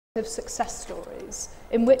success stories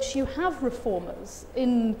in which you have reformers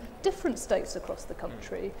in different states across the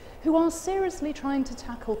country who are seriously trying to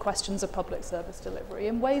tackle questions of public service delivery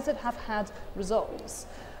in ways that have had results.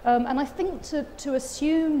 And I think to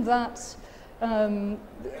assume that,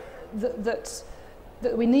 that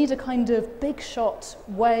we need a kind of big shot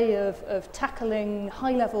way of tackling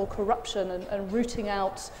high-level corruption and rooting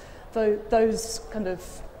out those kind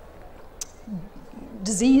of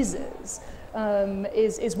diseases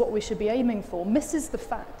is what we should be aiming for, misses the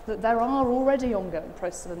fact that there are already ongoing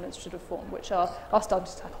processes of administrative reform which are starting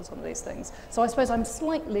to tackle some of these things. So I suppose I'm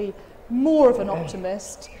slightly more of an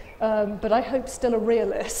optimist, but I hope still a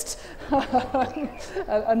realist,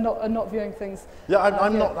 and not viewing things. Yeah,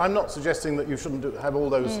 I'm not suggesting that you shouldn't have all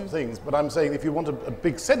those things, but I'm saying if you want a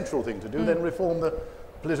big central thing to do, then reform the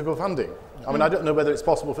political funding. I mean, I don't know whether it's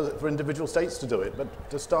possible for individual states to do it, but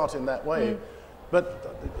to start in that way.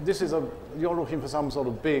 But this is you're looking for some sort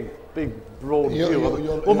of big, broad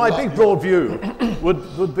view. Well, my big, broad view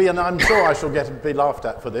would be, and I'm sure I shall be laughed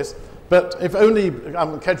at for this, but if only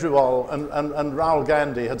Kejriwal and Rahul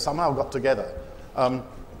Gandhi had somehow got together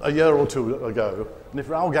a year or two ago, and if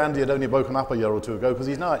Rahul Gandhi had only woken up a year or two ago, because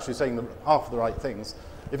he's now actually saying half the right things,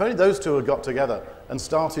 if only those two had got together and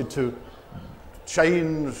started to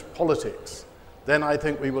change politics, then I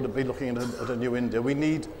think we would be looking at a new India. We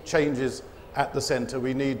need changes at the centre.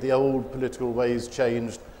 We need the old political ways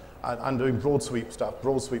changed and doing broad sweep stuff,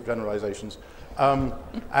 broad sweep generalisations. And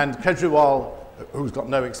Kejriwal, who's got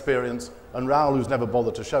no experience, and Rahul, who's never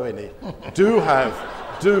bothered to show any, do have.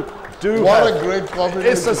 What a great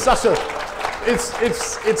combination!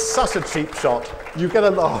 It's such a cheap shot. You get a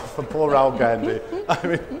laugh for poor Rahul Gandhi. I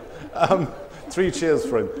mean, 3 cheers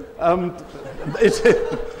for him.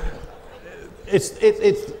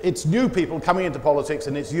 It's new people coming into politics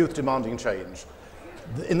and it's youth demanding change.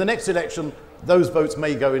 In the next election, those votes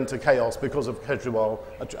may go into chaos because of Kejriwal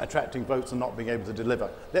attracting votes and not being able to deliver.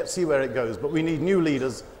 Let's see where it goes. But we need new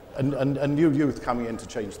leaders and new youth coming in to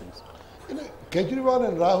change things. You know, Kejriwal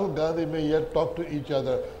and Rahul Gandhi may yet talk to each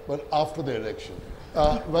other, but after the election.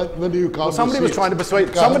 When you come somebody was trying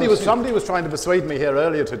to persuade me here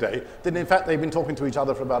earlier today that in fact they've been talking to each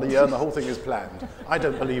other for about a year and the whole thing is planned. I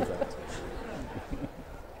don't believe that.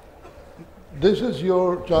 This is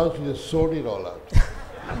your chance to just sort it all out.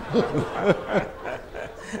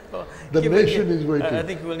 Well, the nation is waiting. I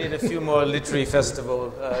think we'll need a few more literary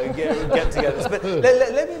festival get-togethers. But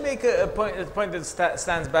let me make a point that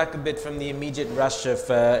stands back a bit from the immediate rush of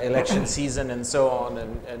election season and so on,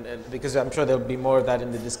 and because I'm sure there'll be more of that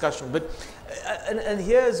in the discussion. But and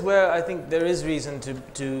here's where I think there is reason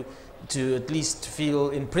to at least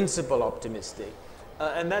feel in principle optimistic,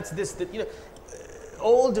 and that's this: that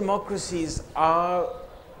all democracies are,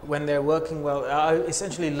 when they're working well, are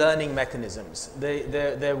essentially learning mechanisms.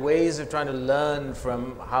 They're ways of trying to learn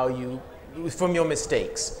from from your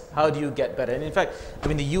mistakes. How do you get better? And in fact, I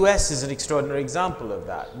mean, the US is an extraordinary example of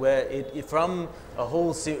that, where from a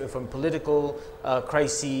whole from political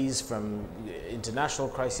crises, from international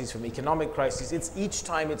crises, from economic crises, each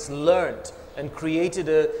time it's learned and created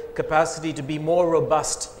a capacity to be more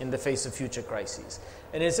robust in the face of future crises.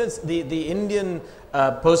 And in a sense, the Indian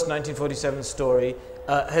post-1947 story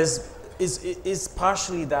is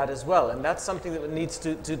partially that as well, and that's something that needs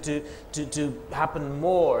to happen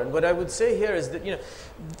more. And what I would say here is that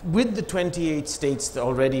with the 28 states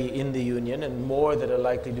already in the Union and more that are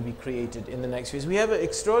likely to be created in the next few years, we have an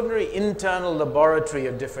extraordinary internal laboratory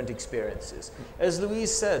of different experiences. As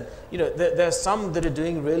Louise said, there are some that are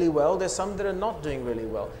doing really well, there's some that are not doing really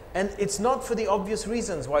well, and it's not for the obvious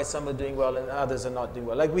reasons why some are doing well and others are not doing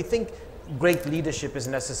well. Like we think great leadership is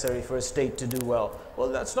necessary for a state to do well. Well,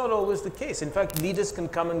 that's not always the case. In fact, leaders can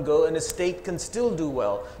come and go and a state can still do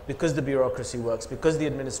well because the bureaucracy works, because the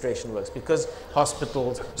administration works, because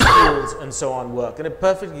hospitals, schools and so on work. And a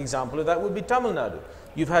perfect example of that would be Tamil Nadu.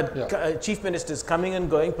 You've had chief ministers coming and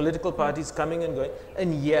going, political parties coming and going,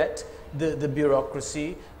 and yet the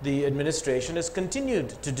bureaucracy, the administration has continued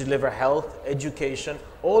to deliver health, education,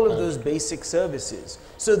 all of those basic services.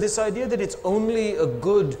 So this idea that it's only a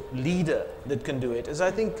good leader that can do it is,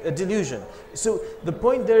 I think, a delusion. So the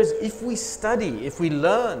point there is, if we study, if we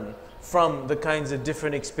learn from the kinds of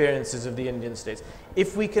different experiences of the Indian states,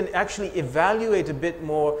 if we can actually evaluate a bit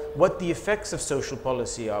more what the effects of social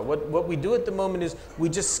policy are. What we do at the moment is we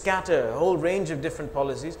just scatter a whole range of different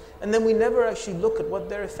policies and then we never actually look at what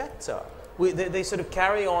their effects are. They sort of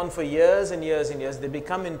carry on for years and years and years. They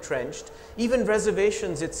become entrenched. Even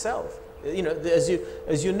reservations itself. As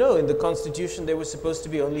you know, in the Constitution, they were supposed to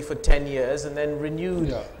be only for 10 years and then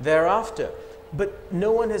renewed thereafter. But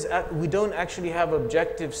no one has. We don't actually have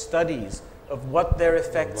objective studies of what their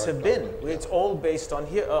effects have been. It's all based on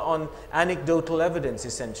on anecdotal evidence,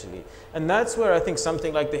 essentially. And that's where I think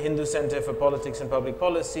something like the Hindu Center for Politics and Public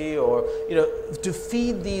Policy, or, to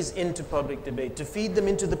feed these into public debate, to feed them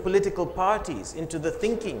into the political parties, into the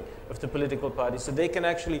thinking of the political parties, so they can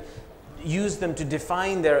actually use them to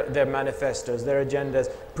define their manifestos, their agendas,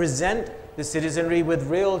 present the citizenry with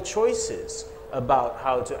real choices about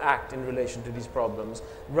how to act in relation to these problems,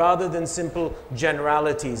 rather than simple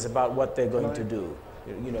generalities about what they're going to do.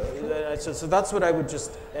 So that's what I would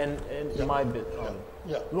just end my bit on.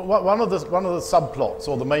 Yeah. One of the subplots,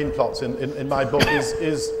 or the main plots in my book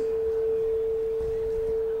is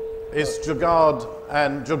Jugaad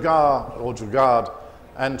and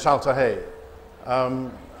Chaltahay.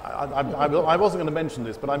 I wasn't going to mention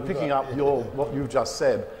this, but I'm picking up what you've just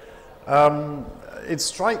said. It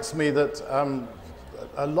strikes me that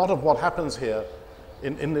a lot of what happens here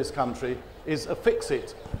in this country is a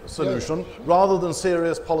fix-it solution rather than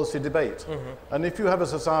serious policy debate. And if you have a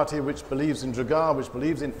society which believes in Jugaad, which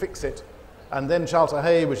believes in fix-it, and then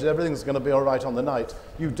Chaltahay, which is everything's going to be all right on the night,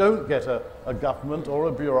 you don't get a government or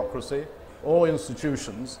a bureaucracy or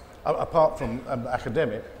institutions, apart from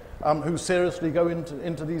academic, who seriously go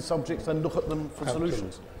into these subjects and look at them for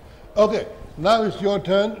solutions. Okay, now it's your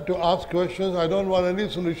turn to ask questions. I don't want any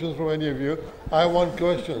solutions from any of you. I want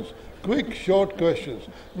questions. Quick, short questions.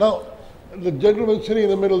 Now, the gentleman sitting in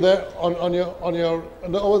the middle there,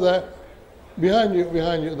 over there, behind you,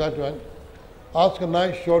 that one. Ask a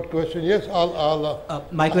nice short question. Yes,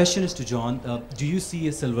 my question is to John. Do you see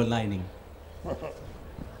a silver lining?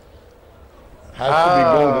 Has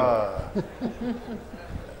to be golden.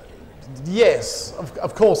 Yes,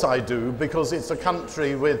 of course I do, because it's a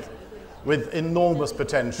country with enormous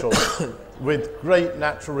potential, with great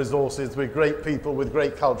natural resources, with great people, with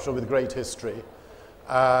great culture, with great history,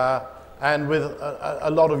 and with a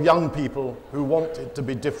lot of young people who want it to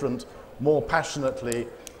be different more passionately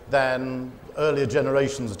than earlier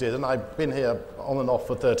generations did. And I've been here on and off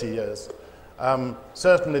for 30 years.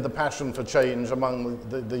 Certainly the passion for change among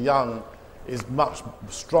the young is much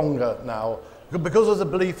stronger now, because there's a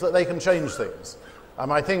belief that they can change things.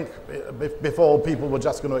 I think before people were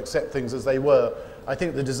just going to accept things as they were. I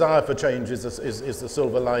think the desire for change is the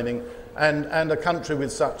silver lining, and a country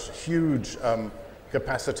with such huge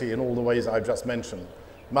capacity in all the ways I've just mentioned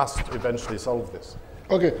must eventually solve this.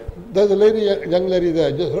 Okay, there's a lady, young lady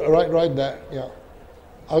there, just right there. Yeah,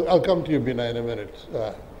 I'll come to you, Bina, in a minute.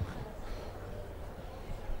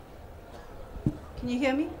 Can you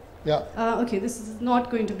hear me? Yeah. Okay, this is not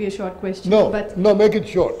going to be a short question. No, but no, make it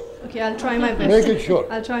short. Okay, I'll try my best. Make it short.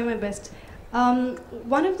 I'll try my best.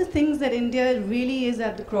 One of the things that India really is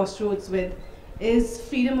at the crossroads with is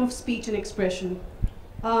freedom of speech and expression.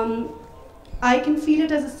 I can feel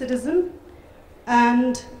it as a citizen,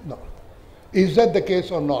 and... No. Is that the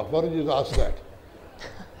case or not? Why don't you ask that?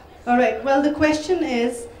 All right, well, the question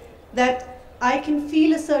is that I can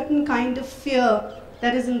feel a certain kind of fear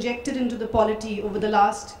that is injected into the polity over the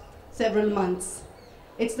last several months.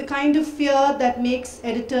 It's the kind of fear that makes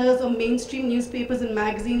editors of mainstream newspapers and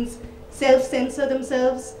magazines self-censor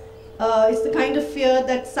themselves. It's the kind of fear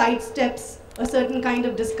that sidesteps a certain kind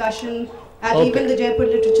of discussion at even the Jaipur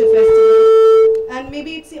Literature Festival. And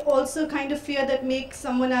maybe it's also kind of fear that makes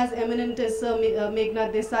someone as eminent as Sir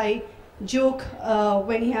Meghnad Desai joke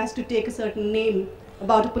when he has to take a certain name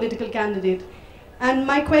about a political candidate. And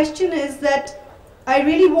my question is that I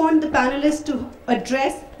really want the panelists to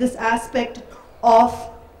address this aspect of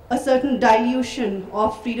a certain dilution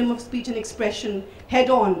of freedom of speech and expression head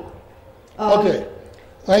on. Okay.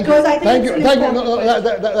 Thank you. Thank you. Thank you. No,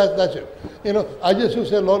 that's it. You know, I just used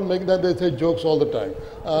to say Lord Meghnad Desai jokes all the time.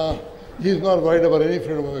 He's not worried about any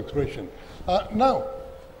freedom of expression. Now,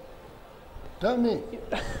 tell me,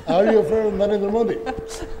 are you afraid of Narendra Modi?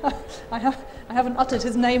 I haven't uttered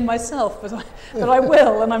his name myself, but I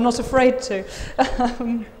will, and I'm not afraid to.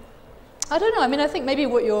 I don't know. I mean, I think maybe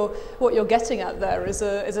what you're getting at there is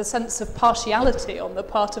a sense of partiality on the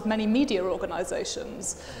part of many media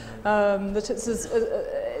organisations. That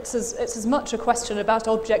it's as much a question about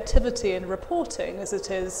objectivity in reporting as it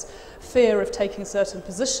is fear of taking certain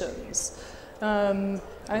positions.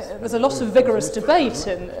 There's a lot of vigorous debate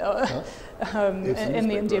in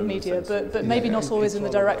the Indian media, but maybe not always in the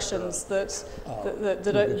directions that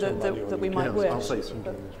we might wish.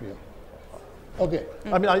 Okay.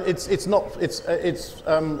 I mean, it's not.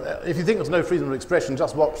 If you think there's no freedom of expression,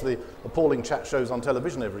 just watch the appalling chat shows on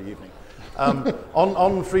television every evening.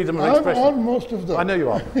 On freedom of expression. I'm on most of them. I know you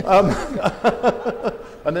are.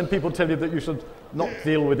 And then people tell you that you should not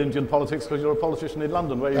deal with Indian politics because you're a politician in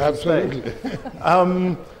London, where you should stay.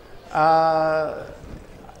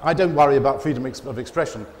 I don't worry about freedom of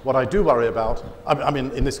expression. What I do worry about, I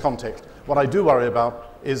mean, in this context, what I do worry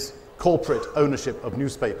about is corporate ownership of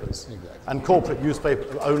newspapers. Exactly. And corporate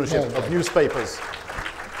newspaper ownership of newspapers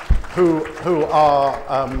who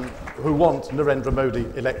want Narendra Modi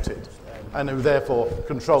elected and who therefore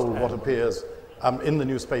control what appears in the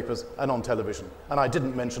newspapers and on television. And I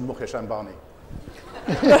didn't mention Mukesh Ambani.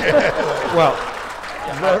 Well,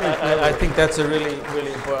 I think that's a really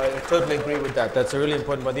important. I totally agree with that. That's a really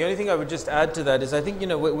important one. The only thing I would just add to that is I think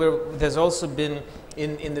there's also been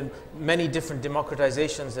in the many different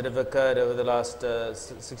democratizations that have occurred over the last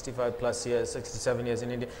 65 plus years, 67 years in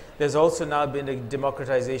India. There's also now been a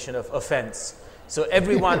democratization of offense. So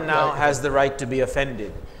everyone now has the right to be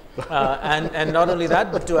offended. And not only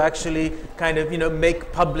that, but to actually kind of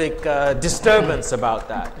make public disturbance about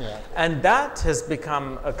that. Yeah. And that has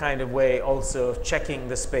become a kind of way also of checking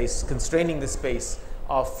the space, constraining the space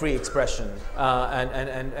of free expression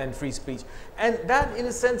and free speech. And that, in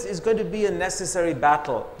a sense, is going to be a necessary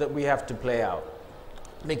battle that we have to play out.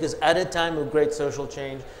 Because at a time of great social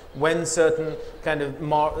change, when certain kind of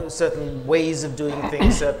certain ways of doing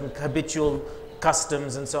things, certain habitual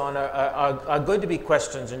customs and so on are going to be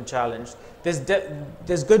questioned and challenged,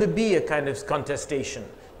 there's going to be a kind of contestation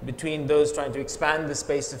between those trying to expand the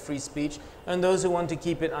space of free speech and those who want to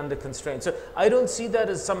keep it under constraint. So I don't see that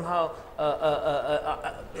as somehow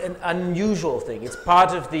an unusual thing. It's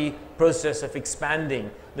part of the process of expanding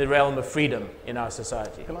the realm of freedom in our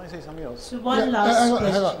society. Can I say something else? So one last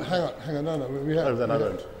question. Hang on. No, we have. Oh, then I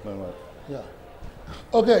won't. No. Yeah.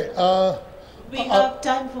 Okay. We have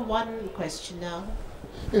time for one question now.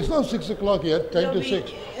 It's not 6 o'clock yet, 10 to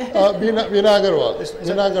 6. Veena Agarwal. It's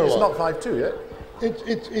not 5:02 yet?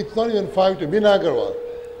 It's not even 5 to Veena Agarwal.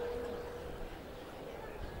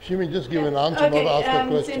 She may just give an answer, not ask a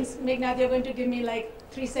question. Since Meghnad, you're going to give me like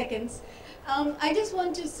 3 seconds. I just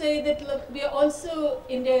want to say that, look, we are also,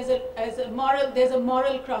 India there's a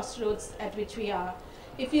moral crossroads at which we are.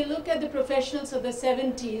 If you look at the professionals of the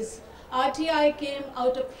 70s, RTI came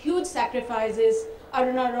out of huge sacrifices.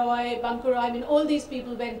 Aruna Roy, Bankur Roy, I mean, all these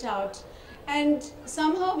people went out. And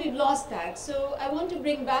somehow we've lost that. So I want to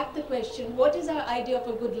bring back the question, what is our idea of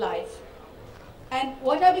a good life? And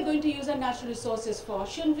what are we going to use our natural resources for?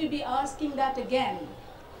 Shouldn't we be asking that again?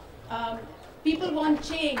 People want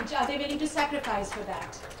change. Are they willing to sacrifice for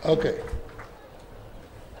that? Okay.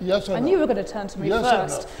 Yes or no? I knew you were going to turn to me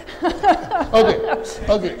first.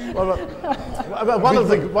 Okay. Well,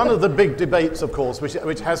 one of the big debates, of course,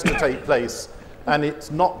 which has to take place, and it's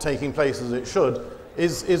not taking place as it should,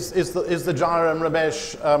 is the Jairam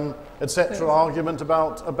Ramesh etc. argument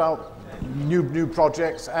about new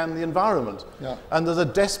projects and the environment. Yeah. And there's a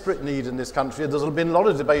desperate need in this country. There's been a lot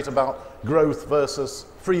of debate about growth versus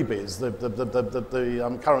freebies. The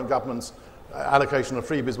current government's allocation of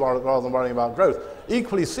freebies rather than worrying about growth.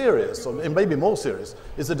 Equally serious, or maybe more serious,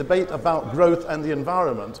 is the debate about growth and the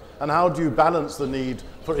environment, and how do you balance the need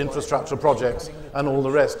for infrastructure projects and all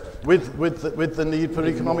the rest with the need for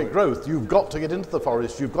economic growth. You've got to get into the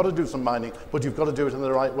forest, you've got to do some mining, but you've got to do it in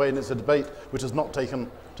the right way, and it's a debate which has not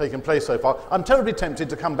taken place so far. I'm terribly tempted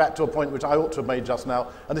to come back to a point which I ought to have made just now,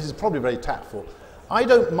 and this is probably very tactful. I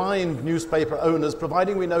don't mind newspaper owners,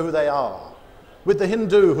 providing we know who they are. With the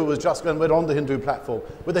Hindu, who was just when we're on the Hindu platform,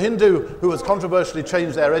 with the Hindu who has controversially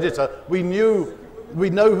changed their editor, we know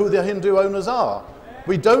who the Hindu owners are.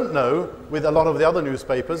 We don't know, with a lot of the other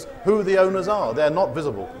newspapers, who the owners are. They're not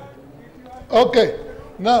visible. Okay.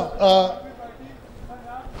 Now,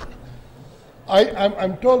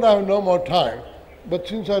 I'm told I have no more time, but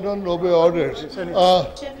since I don't obey orders...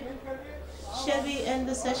 Shall we end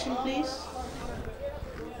the session, please?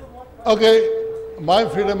 Okay. My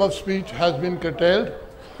freedom of speech has been curtailed.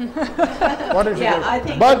 What did you do? I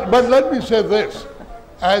think. But let me say this,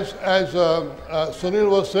 as Sunil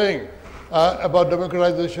was saying about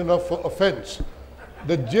democratization of offense,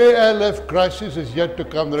 the JLF crisis is yet to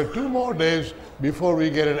come. There are 2 more days before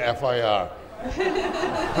we get an FIR.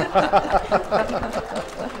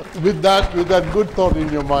 With that good thought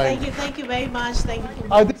in your mind. Thank you very much. Thank you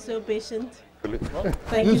for being so patient.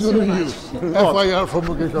 Thank you so much. FIR from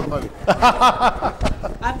Mukesh Ambani.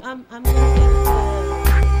 I'm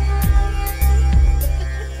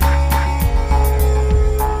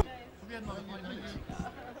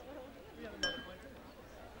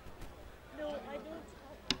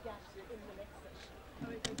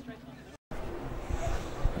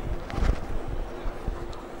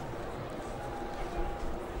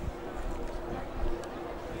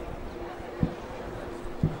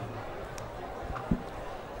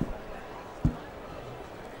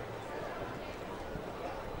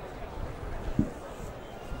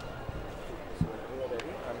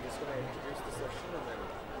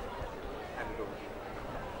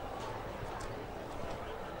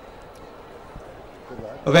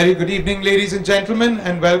A very good evening, ladies and gentlemen,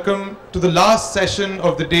 and welcome to the last session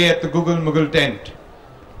of the day at the Google Mughal tent.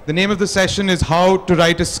 The name of the session is How to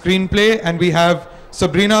Write a Screenplay, and we have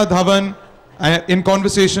Sabrina Dhawan in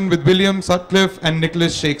conversation with William Sutcliffe and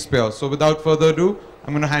Nicholas Shakespeare. So without further ado,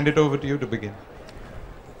 I'm going to hand it over to you to begin.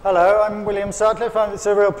 Hello, I'm William Sutcliffe. It's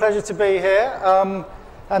a real pleasure to be here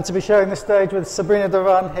and to be sharing the stage with Sabrina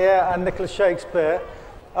Dhawan here and Nicholas Shakespeare.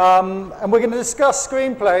 And we're going to discuss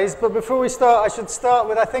screenplays, but before we start, I should start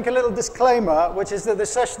with, I think, a little disclaimer, which is that this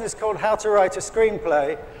session is called How to Write a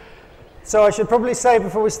Screenplay. So I should probably say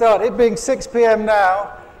before we start, it being 6 p.m.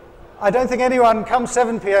 now, I don't think anyone come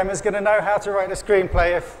 7 p.m. is going to know how to write a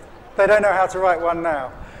screenplay if they don't know how to write one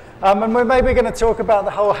now. And we're maybe going to talk about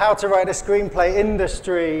the whole how to write a screenplay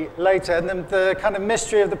industry later, and then the kind of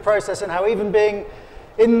mystery of the process and how even being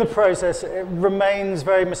in the process, it remains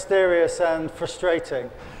very mysterious and frustrating.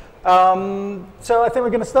 So I think we're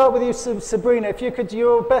going to start with you, Sabrina. If you could,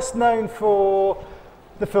 you're best known for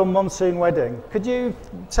the film Monsoon Wedding. Could you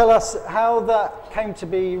tell us how that came to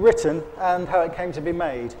be written and how it came to be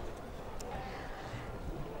made?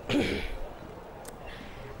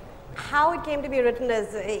 How it came to be written is,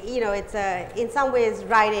 it's in some ways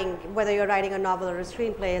writing, whether you're writing a novel or a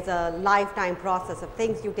screenplay, is a lifetime process of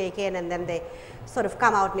things you take in and then they sort of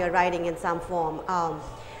come out in your writing in some form.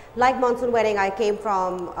 Like Monsoon Wedding, I came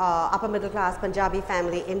from upper middle class Punjabi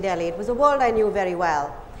family in Delhi. It was a world I knew very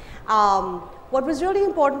well. What was really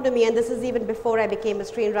important to me, and this is even before I became a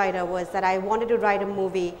screenwriter, was that I wanted to write a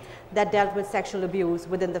movie that dealt with sexual abuse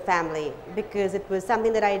within the family, because it was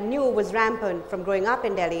something that I knew was rampant from growing up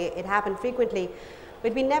in Delhi. It happened frequently,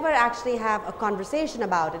 but we never actually have a conversation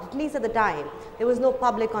about it, at least at the time. There was no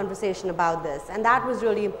public conversation about this, and that was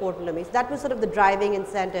really important to me. So that was sort of the driving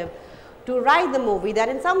incentive to write the movie that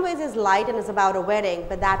in some ways is light and is about a wedding,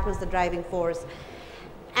 but that was the driving force.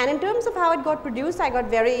 And in terms of how it got produced, I got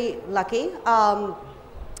very lucky.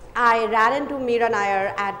 I ran into Mira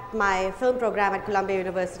Nair at my film program at Columbia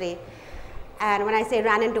University. And when I say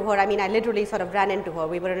ran into her, I mean I literally sort of ran into her.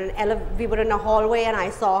 We were in a hallway and I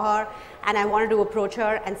saw her and I wanted to approach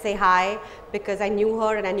her and say hi because I knew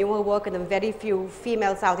her and I knew her work and there were very few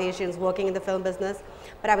female South Asians working in the film business.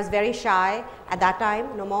 But I was very shy at that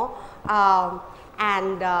time, no more. I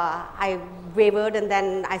wavered and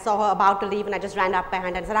then I saw her about to leave and I just ran up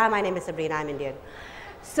behind her and said, "Hi, my name is Sabrina, I'm Indian."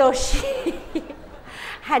 So she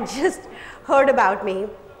had just heard about me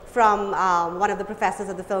from one of the professors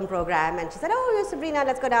of the film program, and she said, "Oh, you're Sabrina,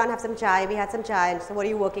 let's go down and have some chai." We had some chai and she said, "What are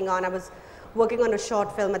you working on?" I was working on a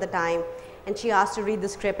short film at the time and she asked to read the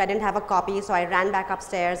script. I didn't have a copy, so I ran back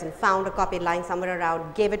upstairs and found a copy lying somewhere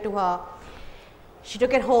around, gave it to her. She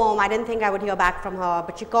took it home. I didn't think I would hear back from her,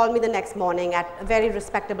 but she called me the next morning at a very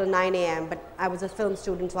respectable 9 a.m., but I was a film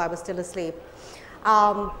student, so I was still asleep.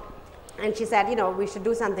 And she said, we should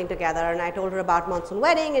do something together. And I told her about Monsoon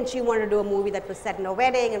Wedding, and she wanted to do a movie that was set in a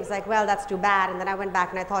wedding. And it was like, well, that's too bad. And then I went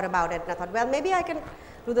back and I thought about it, and I thought, well, maybe I can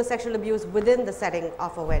do the sexual abuse within the setting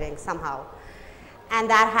of a wedding somehow. And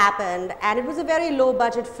that happened. And it was a very low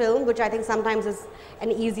budget film, which I think sometimes is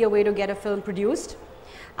an easier way to get a film produced.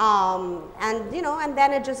 And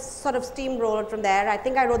then it just sort of steamrolled from there. I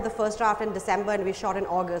think I wrote the first draft in December and we shot in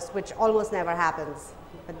August, which almost never happens,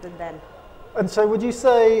 but did then. And so would you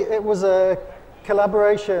say it was a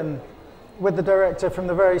collaboration with the director from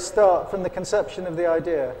the very start, from the conception of the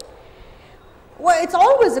idea? Well, it's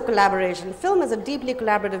always a collaboration. Film is a deeply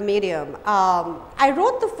collaborative medium. I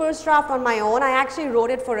wrote the first draft on my own. I actually wrote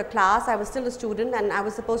it for a class. I was still a student and I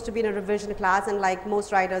was supposed to be in a revision class, and like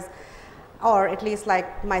most writers, or at least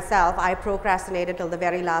like myself, I procrastinated till the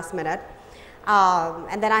very last minute.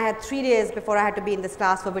 And then I had 3 days before I had to be in this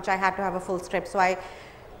class for which I had to have a full script. So I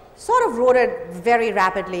sort of wrote it very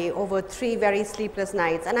rapidly over 3 very sleepless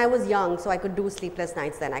nights. And I was young, so I could do sleepless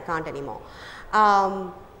nights then. I can't anymore.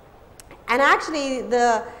 And actually,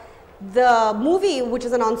 the movie, which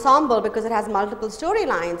is an ensemble because it has multiple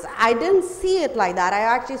storylines, I didn't see it like that. I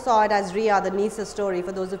actually saw it as Ria, the niece's story,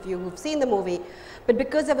 for those of you who've seen the movie. But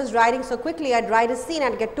because I was writing so quickly, I'd write a scene,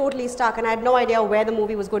 I'd get totally stuck, and I had no idea where the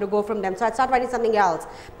movie was going to go from them. So I'd start writing something else.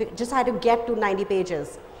 Just had to get to 90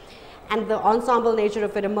 pages. And the ensemble nature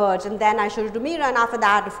of it emerged. And then I showed it to Mira, and after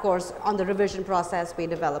that, of course, on the revision process, we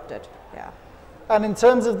developed it. Yeah. And in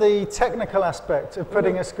terms of the technical aspect of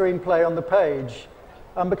putting a screenplay on the page,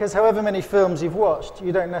 because however many films you've watched,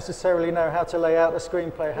 you don't necessarily know how to lay out a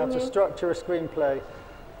screenplay, how to structure a screenplay.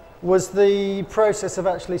 Was the process of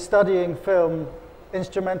actually studying film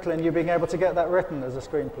instrumental in you being able to get that written as a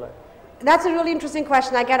screenplay? That's a really interesting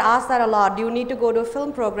question. I get asked that a lot. Do you need to go to a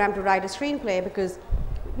film program to write a screenplay? Because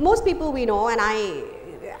most people we know, and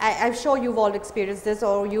I'm sure you've all experienced this,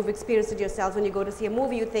 or you've experienced it yourselves. When you go to see a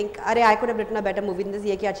movie, you think, "Arey, I could have written a better movie than this.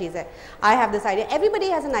 Ye kya cheez hai? I have this idea." Everybody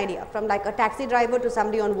has an idea, from like a taxi driver to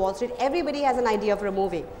somebody on Wall Street. Everybody has an idea for a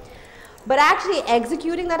movie. But actually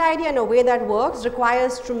executing that idea in a way that works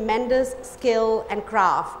requires tremendous skill and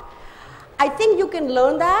craft. I think you can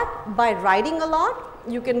learn that by writing a lot.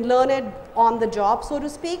 You can learn it on the job, so to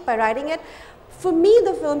speak, by writing it. For me,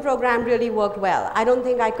 the film program really worked well. I don't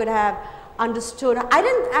think I could have understood. I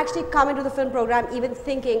didn't actually come into the film program even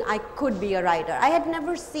thinking I could be a writer. I had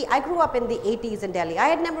never seen, I grew up in the 80s in Delhi. I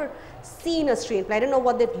had never seen a screenplay. I didn't know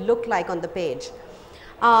what it looked like on the page.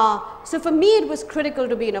 So for me, it was critical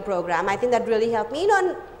to be in a program. I think that really helped me. You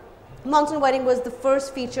know, Monsoon Wedding was the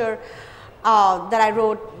first feature that I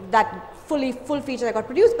wrote, that full feature that got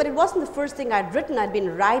produced, but it wasn't the first thing I'd written. I'd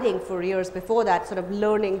been writing for years before that, sort of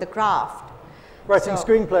learning the craft. Writing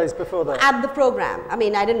screenplays before that? At the program. I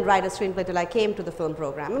mean, I didn't write a screenplay till I came to the film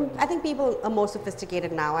program. I think people are more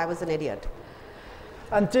sophisticated now. I was an idiot.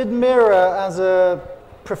 And did Mira, as a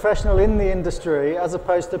professional in the industry, as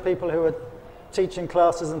opposed to people who are teaching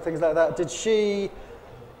classes and things like that, did she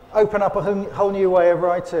open up a whole new way of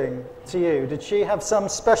writing to you? Did she have some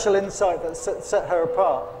special insight that set her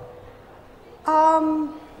apart?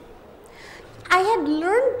 I had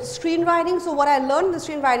learned screenwriting, so what I learned in the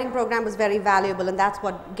screenwriting program was very valuable, and that's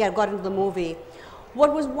what got into the movie.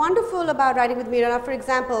 What was wonderful about writing with Mira, for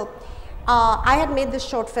example, I had made this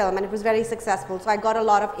short film and it was very successful, so I got a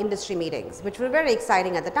lot of industry meetings, which were very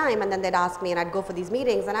exciting at the time, and then they'd ask me and I'd go for these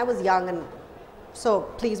meetings, and I was young and so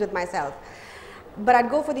pleased with myself. But I'd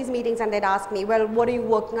go for these meetings and they'd ask me, well, what are you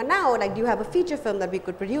working on now? Like, do you have a feature film that we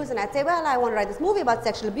could produce? And I'd say, well, I want to write this movie about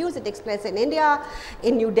sexual abuse. It takes place in India,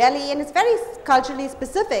 in New Delhi, and it's very culturally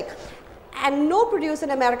specific. And no producer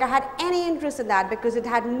in America had any interest in that because it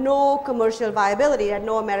had no commercial viability. It had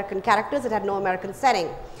no American characters. It had no American setting.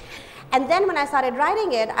 And then when I started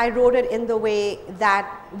writing it, I wrote it in the way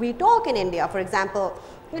that we talk in India. For example,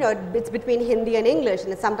 you know, it's between Hindi and English,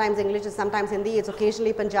 and it's sometimes English, it's sometimes Hindi, it's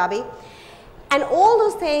occasionally Punjabi. And all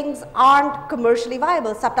those things aren't commercially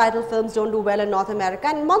viable. Subtitle films don't do well in North America.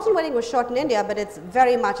 And Monsoon Wedding was shot in India, but it's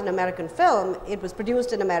very much an American film. It was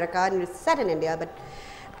produced in America and it's set in India, but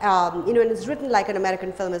you know, and it's written like an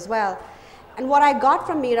American film as well. And what I got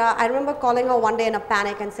from Mira, I remember calling her one day in a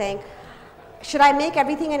panic and saying, should I make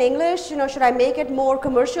everything in English? You know, should I make it more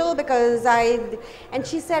commercial? Because and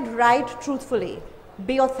she said, write truthfully,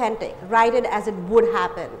 be authentic, write it as it would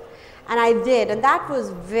happen. And I did, and that was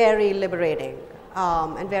very liberating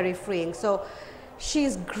and very freeing. So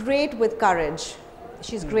she's great with courage.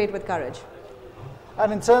 She's great with courage.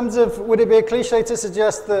 And in terms of, would it be a cliche to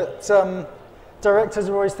suggest that directors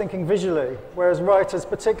are always thinking visually, whereas writers,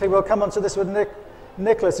 particularly, we'll come on to this with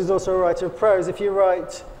Nicholas, who's also a writer of prose. If you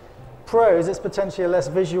write prose, it's potentially a less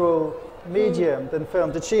visual medium than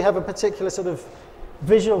film. Did she have a particular sort of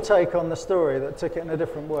visual take on the story that took it in a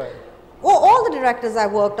different way? Well, all the directors I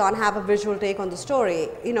worked on have a visual take on the story.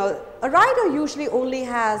 You know, a writer usually only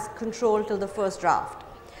has control till the first draft.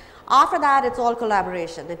 After that, it's all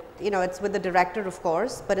collaboration. You know, it's with the director, of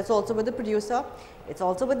course, but it's also with the producer. It's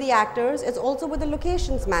also with the actors. It's also with the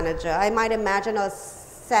locations manager. I might imagine a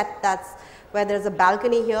set that's where there's a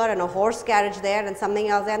balcony here and a horse carriage there and something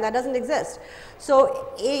else there, and that doesn't exist.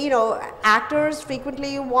 So, you know, actors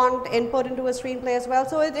frequently want input into a screenplay as well.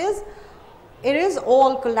 So it is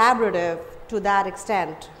all collaborative to that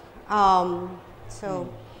extent.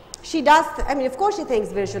 She does, I mean, of course she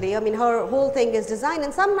thinks visually. I mean, her whole thing is design,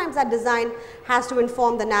 and sometimes that design has to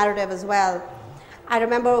inform the narrative as well. I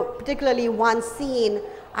remember particularly one scene,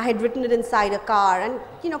 I had written it inside a car, and,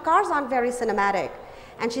 you know, cars aren't very cinematic.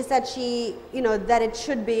 And she said you know, that it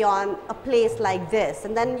should be on a place like this,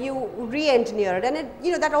 and then you re-engineer it, and it,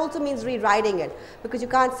 you know, that also means rewriting it, because you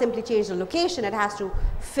can't simply change the location, it has to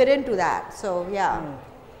fit into that, so yeah.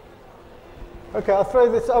 Okay, I'll throw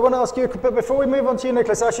this, I want to ask you, but before we move on to you,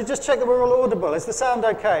 Nicholas, I should just check that we're all audible. Is the sound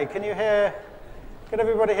okay? Can you hear, can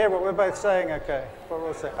everybody hear what we're both saying? Okay, what we're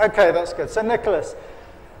all saying. Okay, that's good. So Nicholas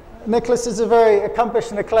is a very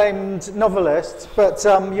accomplished and acclaimed novelist, but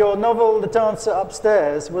your novel, The Dancer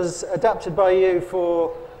Upstairs, was adapted by you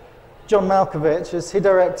for John Malkovich, as he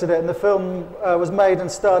directed it, and the film was made and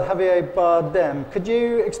starred Javier Bardem. Could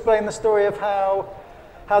you explain the story of how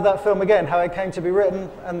that film, again, how it came to be written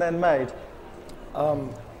and then made?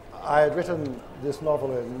 I had written this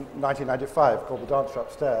novel in 1995 called The Dancer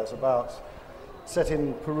Upstairs, set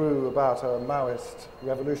in Peru about a Maoist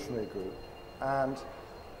revolutionary group. And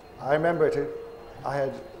I remember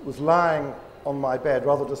was lying on my bed,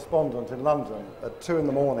 rather despondent, in London at 2 in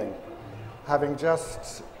the morning, having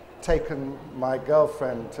just taken my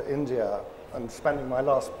girlfriend to India and spending my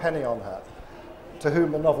last penny on her, to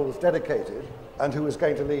whom the novel was dedicated and who was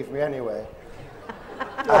going to leave me anyway.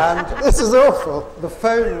 And this is awful. The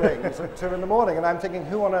phone rings at 2 in the morning, and I'm thinking,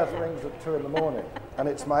 who on earth rings at 2 in the morning? And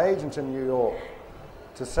it's my agent in New York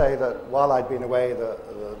to say that while I'd been away,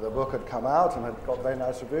 the book had come out and had got very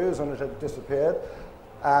nice reviews, and it had disappeared.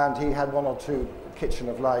 And he had 1 or 2 Kitchen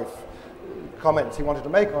of Life comments he wanted to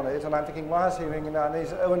make on it, and I'm thinking, why is he ringing now? And he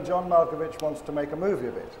said, oh, and John Malkovich wants to make a movie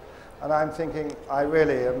of it. And I'm thinking, I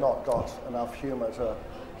really have not got enough humour to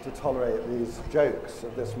tolerate these jokes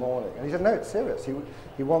of this morning. And he said, no, it's serious.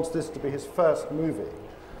 He wants this to be his first movie.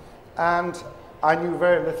 And I knew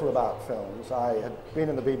very little about films. I had been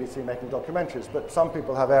in the BBC making documentaries, but some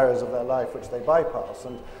people have areas of their life which they bypass,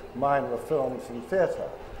 and mine were films and theatre.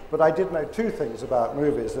 But I did know 2 things about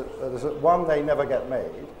movies. That one, they never get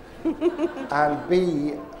made, and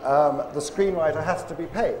B, the screenwriter has to be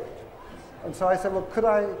paid. And so I said, well, could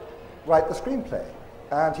I write the screenplay?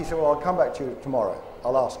 And he said, well, I'll come back to you tomorrow.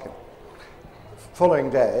 I'll ask him. Following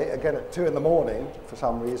day, again at 2 in the morning, for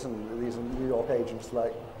some reason, these New York agents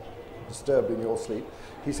like disturbing your sleep,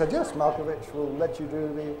 he said, yes, Malkovich will let you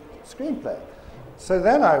do the screenplay. So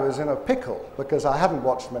then I was in a pickle, because I hadn't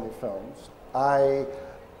watched many films. I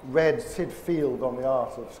read Sid Field on the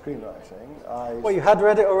art of screenwriting. Well, you had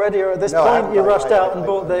read it already, or at this point you rushed out and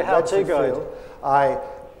bought the how-to guide? I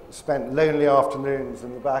spent lonely afternoons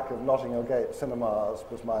in the back of Notting Hill Gate cinemas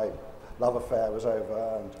because my love affair was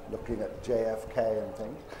over, and looking at JFK and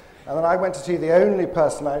things. And then I went to see the only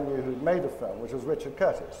person I knew who'd made a film, which was Richard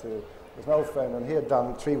Curtis, who was an old friend, and he had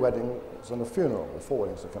done 3 weddings and a funeral, or 4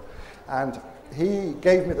 weddings and a funeral. And he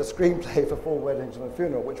gave me the screenplay for 4 weddings and a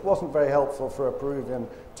funeral, which wasn't very helpful for a Peruvian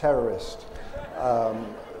terrorist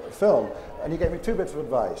film. And he gave me 2 bits of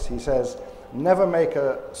advice. He says, never make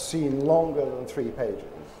a scene longer than 3 pages.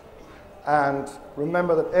 And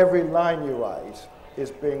remember that every line you write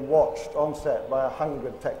is being watched on set by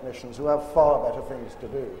 100 technicians who have far better things to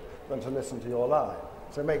do than to listen to your line.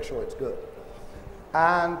 So make sure it's good.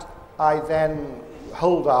 And I then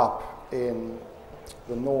holed up in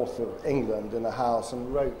the north of England in a house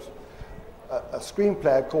and wrote a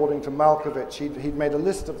screenplay according to Malkovich. He'd made a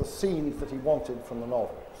list of the scenes that he wanted from the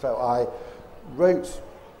novel. So I wrote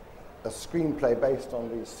a screenplay based on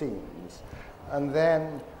these scenes, and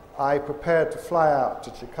then I prepared to fly out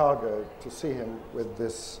to Chicago to see him with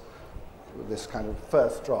this kind of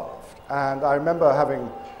first draft. And I remember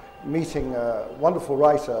meeting a wonderful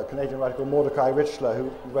writer, a Canadian writer called Mordecai Richler,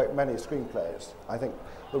 who wrote many screenplays. I think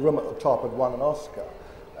The Room at the Top had won an Oscar.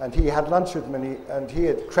 And he had lunch with me, and he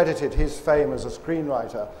had credited his fame as a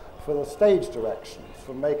screenwriter for the stage directions,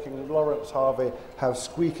 for making Lawrence Harvey have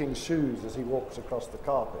squeaking shoes as he walks across the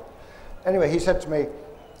carpet. Anyway, he said to me,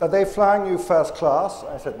 are they flying you first class?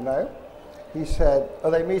 I said, no. He said, are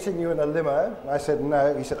they meeting you in a limo? And I said,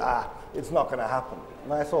 no. He said, it's not going to happen.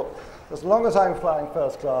 And I thought, as long as I'm flying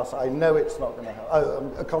first class, I know it's not going to happen.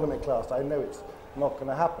 Oh, economy class, I know it's not going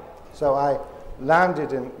to happen. So I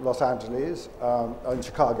landed in Los Angeles, in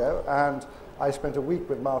Chicago, and I spent a week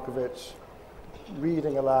with Malkovich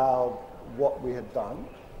reading aloud what we had done.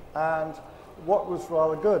 And what was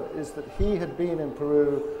rather good is that he had been in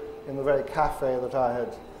Peru in the very cafe that I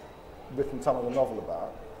had written some of the novel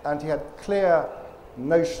about, and he had clear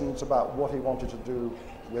notions about what he wanted to do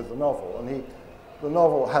with the novel. And the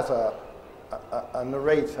novel has a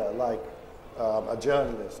narrator, like a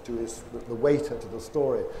journalist who is the waiter to the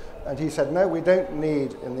story. And he said, no, we don't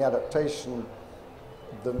need in the adaptation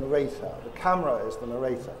the narrator. The camera is the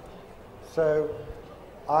narrator. So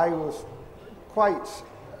I was quite,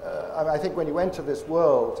 I think when you enter this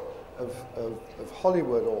world of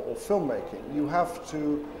Hollywood or filmmaking, you have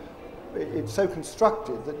to, it's so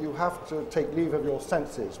constructed that you have to take leave of your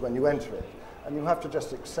senses when you enter it, and you have to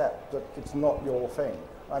just accept that it's not your thing.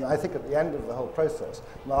 And I think at the end of the whole process,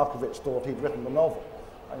 Malkovich thought he'd written the novel.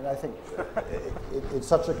 I mean, I think it's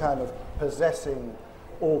such a kind of possessing,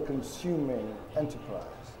 all-consuming enterprise.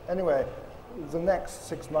 Anyway, the next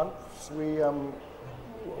 6 months, we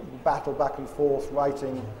battled back and forth,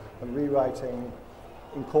 writing and rewriting,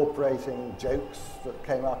 incorporating jokes that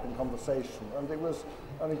came up in conversation, and it was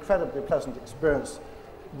an incredibly pleasant experience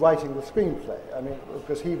writing the screenplay. I mean,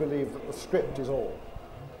 because he believed that the script is all.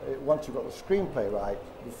 Once you've got the screenplay right,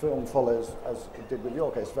 the film follows, as it did with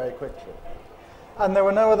your case, very quickly. And there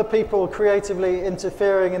were no other people creatively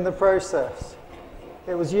interfering in the process.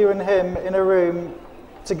 It was you and him in a room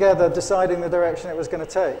together deciding the direction it was going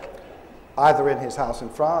to take. Either in his house in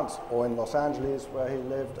France, or in Los Angeles where he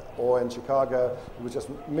lived, or in Chicago. It was just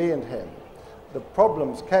me and him. The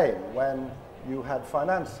problems came when you had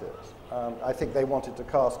financiers. I think they wanted to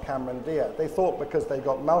cast Cameron Diaz. They thought because they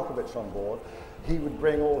got Malkovich on board, he would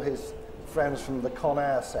bring all his friends from the Con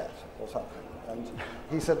Air set or something. And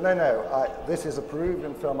he said, no, this is a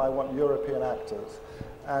Peruvian film, I want European actors.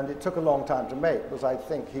 And it took a long time to make, because I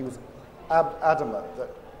think he was adamant that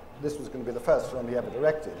this was going to be the first film he ever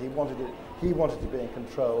directed. He wanted to be in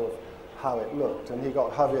control of how it looked. And he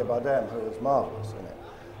got Javier Bardem, who was marvelous in it.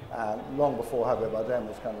 And long before Javier Bardem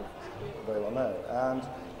was kind of very well known. And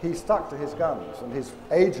he stuck to his guns, and his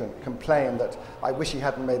agent complained that I wish he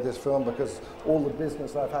hadn't made this film because all the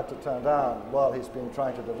business I've had to turn down while he's been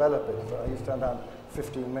trying to develop it. So he's turned down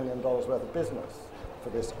 $15 million worth of business for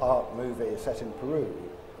this art movie set in Peru.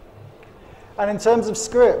 And in terms of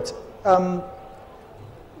script, it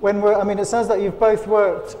sounds like you've both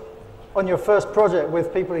worked on your first project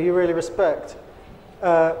with people you really respect,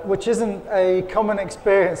 which isn't a common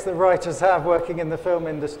experience that writers have working in the film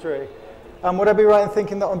industry. Would I be right in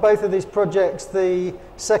thinking that on both of these projects, the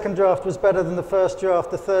second draft was better than the first draft,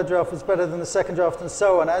 the third draft was better than the second draft, and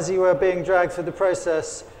so on? As you were being dragged through the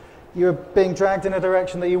process, you were being dragged in a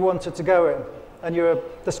direction that you wanted to go in, and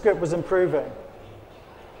the script was improving.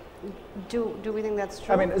 Do we think that's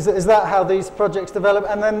true? I mean, is that how these projects develop?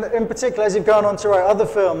 And then, in particular, as you've gone on to write other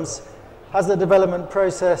films, has the development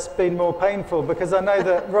process been more painful? Because I know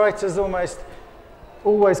that writers almost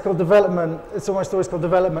always call development, it's almost always called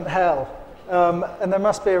development hell. And there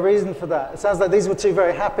must be a reason for that. It sounds like these were two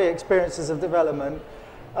very happy experiences of development.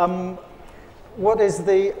 What is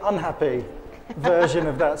the unhappy version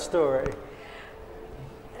of that story?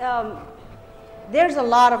 There's a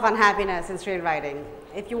lot of unhappiness in screenwriting.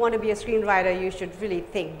 If you want to be a screenwriter, you should really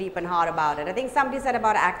think deep and hard about it. I think somebody said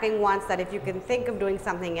about acting once that if you can think of doing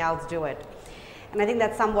something else, do it. And I think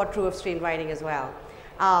that's somewhat true of screenwriting as well.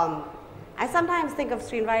 I sometimes think of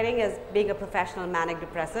screenwriting as being a professional manic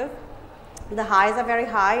depressive. The highs are very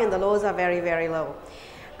high and the lows are very, very low.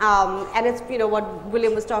 And it's, what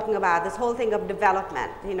William was talking about, this whole thing of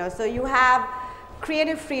development. So you have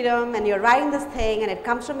creative freedom and you're writing this thing and it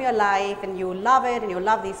comes from your life and you love it and you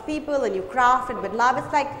love these people and you craft it with love.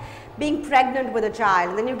 It's like being pregnant with a child,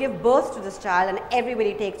 and then you give birth to this child and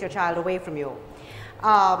everybody takes your child away from you.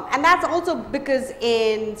 And that's also because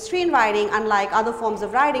in screenwriting, unlike other forms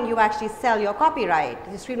of writing, you actually sell your copyright.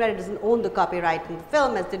 The screenwriter doesn't own the copyright in the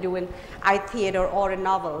film as they do in theater or in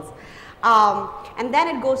novels. And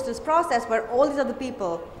then it goes to this process where all these other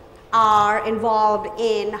people are involved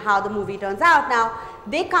in how the movie turns out. Now,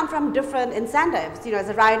 they come from different incentives. As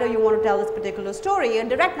a writer, you want to tell this particular story. A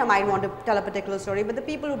director might want to tell a particular story, but the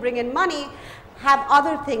people who bring in money have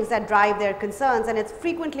other things that drive their concerns, and it's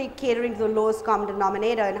frequently catering to the lowest common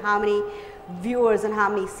denominator and how many viewers and how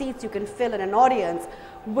many seats you can fill in an audience,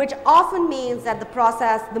 which often means that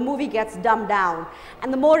the movie gets dumbed down.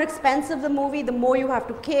 And the more expensive the movie, the more you have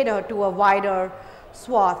to cater to a wider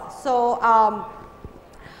swath. So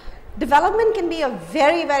development can be a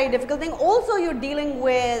very, very difficult thing. Also, you're dealing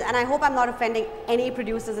with, and I hope I'm not offending any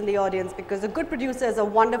producers in the audience, because a good producer is a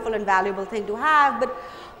wonderful and valuable thing to have, but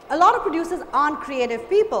a lot of producers aren't creative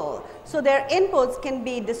people. So their inputs can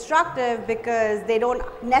be destructive because they don't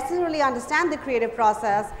necessarily understand the creative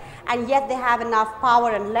process, and yet they have enough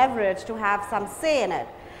power and leverage to have some say in it.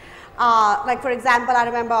 Like, for example, I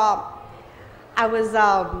remember I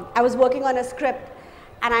was working on a script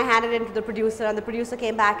and I handed it to the producer, and the producer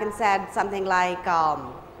came back and said something like,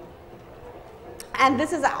 and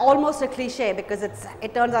this is almost a cliche because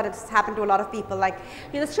it turns out it's happened to a lot of people, like,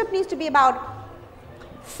 the script needs to be about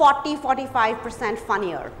 40–45%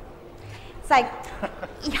 funnier. It's like,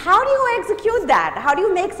 how do you execute that? How do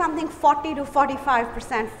you make something 40 to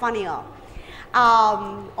 45% funnier?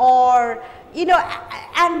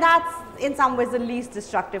 And that's in some ways the least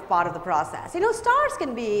destructive part of the process. Stars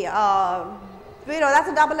can be, that's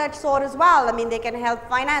a double-edged sword as well. I mean, they can help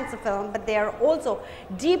finance a film, but they're also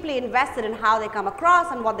deeply invested in how they come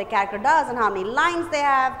across and what the character does and how many lines they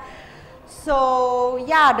have. So,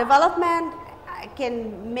 yeah, development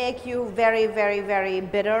can make you very, very, very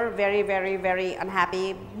bitter, very, very, very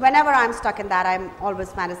unhappy. Whenever I'm stuck in that, I'm always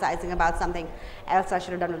fantasizing about something else I should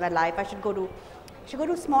have done with my life. I should go to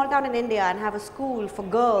a small town in India and have a school for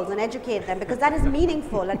girls and educate them, because that is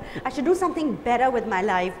meaningful, and I should do something better with my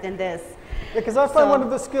life than this. Because I find one of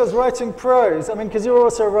the skills, writing prose, because you're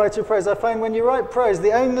also a writer of prose, I find when you write prose,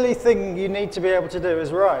 the only thing you need to be able to do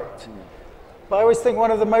is write. But I always think one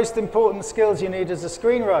of the most important skills you need as a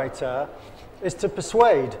screenwriter is to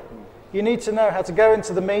persuade. You need to know how to go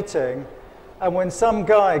into the meeting, and when some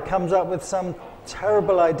guy comes up with some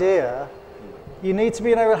terrible idea, you need to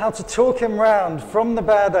be able how to talk him round from the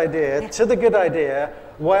bad idea to the good idea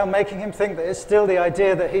while making him think that it's still the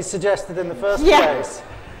idea that he suggested in the first place.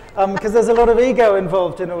 because there's a lot of ego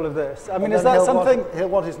involved in all of this. I mean, is that something... He'll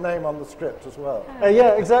want his name on the script as well.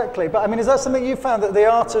 Yeah, exactly. But I mean, is that something you found, that the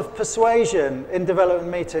art of persuasion in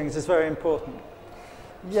development meetings is very important?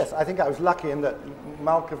 Yes, I think I was lucky in that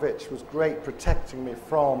Malkovich was great protecting me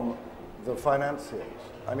from the financiers.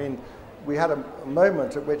 I mean, we had a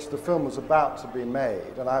moment at which the film was about to be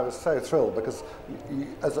made, and I was so thrilled because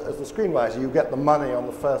as a screenwriter, you get the money on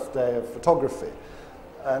the first day of photography.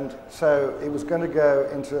 And so it was going to go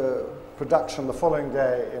into production the following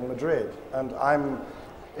day in Madrid, and I'm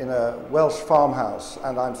in a Welsh farmhouse,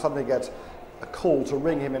 and I suddenly get a call to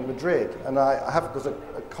ring him in Madrid, and there's a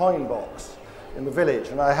coin box in the village,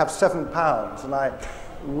 and I have £7, and I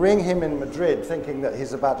ring him in Madrid thinking that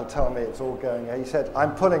he's about to tell me it's all going. He said,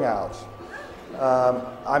 I'm pulling out.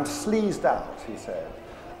 I'm sleazed out, he said.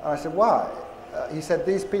 And I said, why? He said,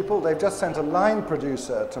 these people, they've just sent a line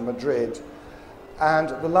producer to Madrid, and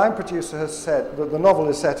the line producer has said, the novel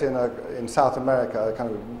is set in South America, a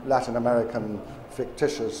kind of Latin American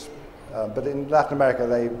fictitious, but in Latin America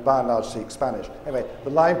they by and large speak Spanish. Anyway, the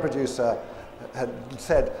line producer had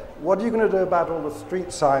said, what are you going to do about all the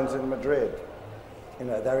street signs in Madrid? You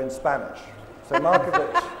know, they're in Spanish. So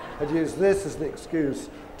Malkovich had used this as the excuse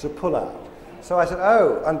to pull out. So I said,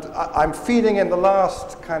 oh, and I'm feeding in the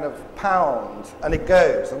last kind of pound, and it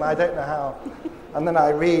goes, and I don't know how. And then I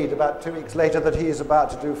read about 2 weeks later that he's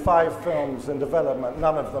about to do 5 films in development,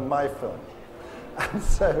 none of them my film. And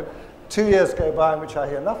so 2 years go by in which I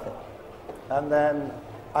hear nothing. And then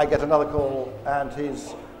I get another call, and he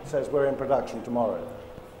says, we're in production tomorrow.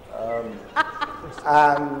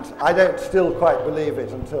 And I don't still quite believe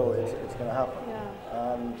it until it's going to happen.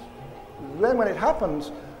 Yeah. And then when it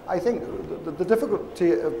happens, I think the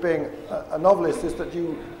difficulty of being a novelist is that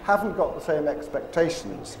you haven't got the same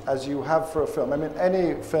expectations as you have for a film. I mean,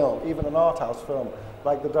 any film, even an art house film,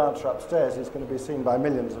 like The Dancer Upstairs, is going to be seen by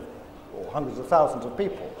millions or hundreds of thousands of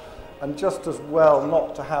people. And just as well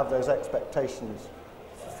not to have those expectations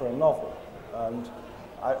for a novel. And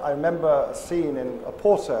I remember a scene in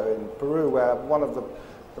Oporto in Peru where one of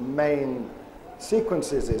the main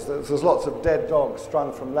sequences is that there's lots of dead dogs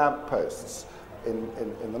strung from lampposts in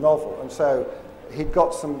the novel. And so he'd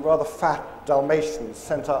got some rather fat Dalmatians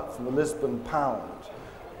sent up from the Lisbon Pound.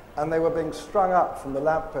 And they were being strung up from the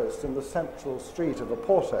lampposts in the central street of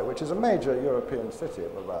Oporto, which is a major European city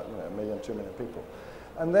of about 1 million, 2 million people.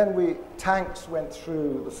 And then tanks went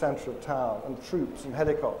through the centre of town, and troops and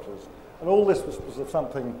helicopters. And all this was of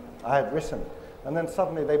something I had written. And then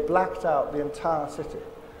suddenly they blacked out the entire city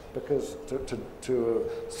because to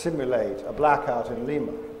simulate a blackout in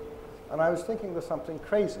Lima. And I was thinking there's something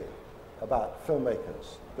crazy about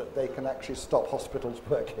filmmakers, that they can actually stop hospitals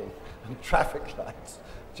working and traffic lights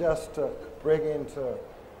just to bring into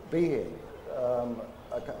being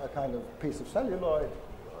a kind of piece of celluloid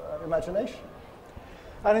imagination.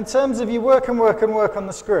 And in terms of you work and work and work on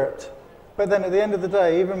the script, but then at the end of the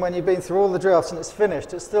day, even when you've been through all the drafts and it's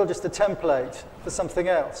finished, it's still just a template for something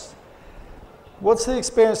else. What's the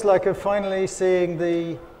experience like of finally seeing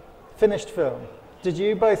the finished film? Did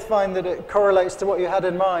you both find that it correlates to what you had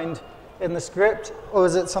in mind in the script, or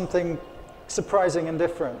is it something surprising and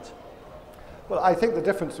different? Well, I think the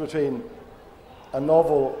difference between a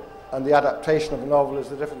novel and the adaptation of a novel is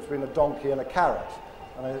the difference between a donkey and a carrot.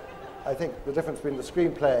 And I think the difference between the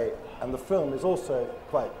screenplay and the film is also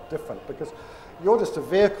quite different, because you're just a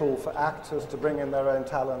vehicle for actors to bring in their own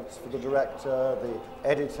talents, for the director, the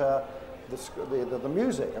editor, the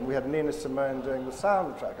music. And we had Nina Simone doing the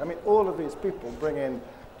soundtrack. I mean, all of these people bring in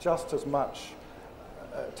just as much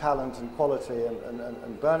talent and quality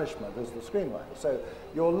and burnishment as the screenwriter. So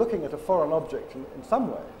you're looking at a foreign object in some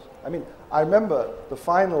ways. I mean, I remember the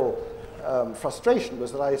final frustration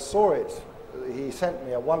was that I saw it. He sent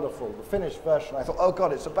me the finished version. I thought, oh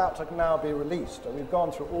God, it's about to now be released. And we've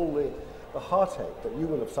gone through all the heartache that you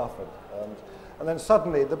will have suffered. And then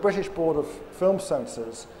suddenly the British Board of Film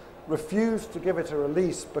Censors refused to give it a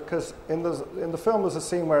release because in the film there's a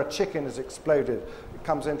scene where a chicken is exploded. It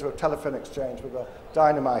comes into a telephone exchange with a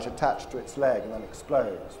dynamite attached to its leg and then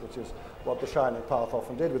explodes, which is what The Shining Path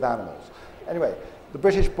often did with animals. Anyway, the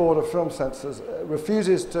British Board of Film Censors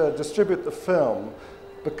refuses to distribute the film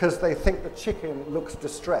because they think the chicken looks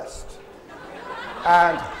distressed.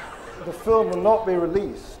 And the film will not be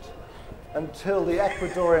released until the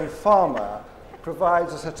Ecuadorian farmer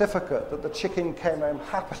provides a certificate that the chicken came home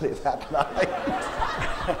happily that night.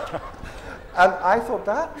 And I thought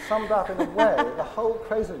that summed up in a way the whole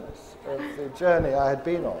craziness of the journey I had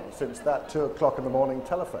been on since that 2 o'clock in the morning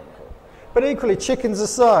telephone call. But equally, chickens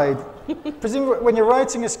aside, presumably when you're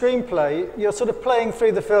writing a screenplay, you're sort of playing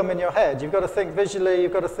through the film in your head. You've got to think visually,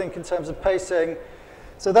 you've got to think in terms of pacing.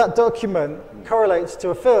 So that document correlates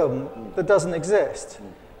to a film that doesn't exist.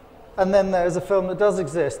 And then there's a film that does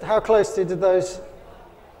exist. How closely did those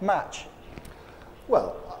match?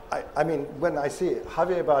 Well, I mean, when I see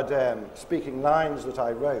Javier Bardem speaking lines that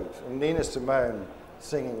I wrote and Nina Simone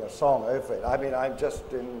singing a song over it, I mean, I'm just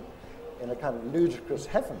in a kind of ludicrous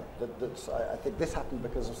heaven. I think this happened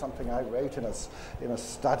because of something I wrote in a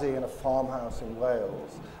study in a farmhouse in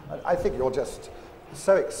Wales. I think you're just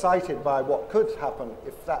so excited by what could happen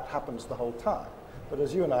if that happens the whole time. But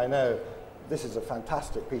as you and I know, this is a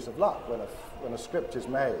fantastic piece of luck. When a script is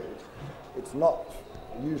made, it's not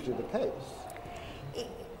usually the case.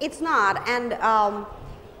 It's not, and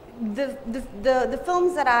the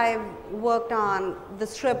films that I've worked on, the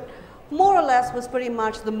script more or less was pretty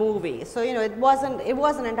much the movie. So it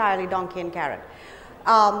wasn't entirely donkey and carrot.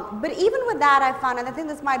 But even with that, I found, and I think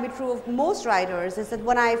this might be true of most writers, is that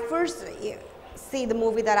when I first see the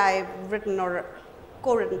movie that I've written or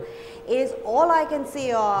co-written, is all I can see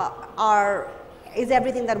is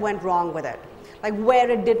everything that went wrong with it, like where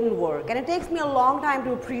it didn't work. And it takes me a long time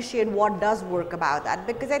to appreciate what does work about that,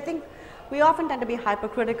 because I think we often tend to be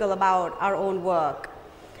hypercritical about our own work.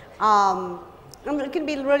 And it can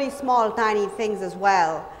be really small, tiny things as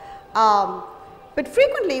well. But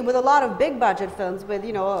frequently with a lot of big budget films, with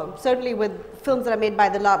certainly with films that are made by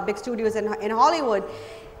the big studios in Hollywood,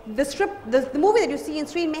 the script, the movie that you see in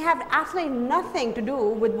screen may have absolutely nothing to do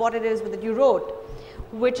with what it is that you wrote,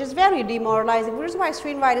 which is very demoralizing, which is why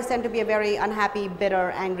screenwriters tend to be a very unhappy, bitter,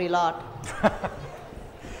 angry lot.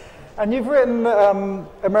 And you've written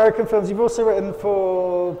American films, you've also written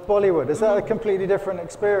for Bollywood. Is that a completely different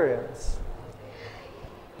experience?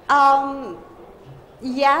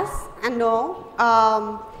 Yes and no.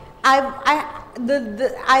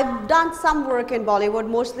 I've done some work in Bollywood,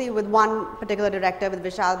 mostly with one particular director, with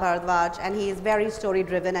Vishal Bharadwaj, and he's very story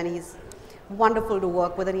driven and he's wonderful to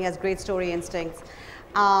work with and he has great story instincts.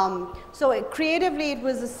 So creatively it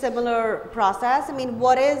was a similar process. I mean,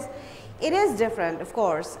 it is different, of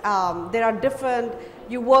course.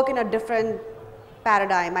 You work in a different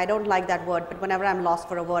paradigm. I don't like that word, but whenever I'm lost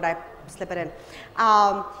for a word, I slip it in.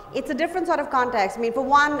 It's a different sort of context. I mean, for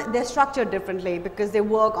one, they're structured differently because they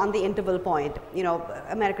work on the interval point.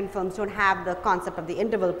 American films don't have the concept of the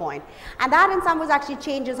interval point. And that in some ways actually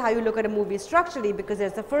changes how you look at a movie structurally, because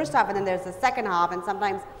there's the first half and then there's the second half, and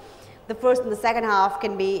sometimes the first and the second half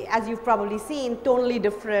can be, as you've probably seen, totally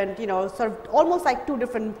different, sort of almost like two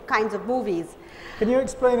different kinds of movies. Can you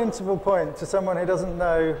explain interval point to someone who doesn't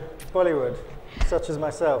know Bollywood, such as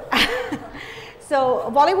myself?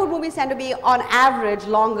 So Bollywood movies tend to be on average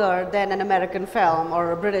longer than an American film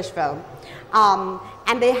or a British film.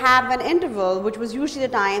 And they have an interval, which was usually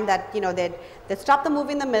the time that they'd stop the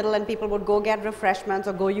movie in the middle and people would go get refreshments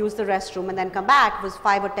or go use the restroom and then come back. It was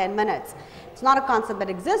 5 or 10 minutes. It's not a concept that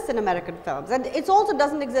exists in American films. And it also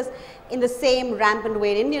doesn't exist in the same rampant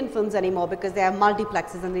way in Indian films anymore, because they have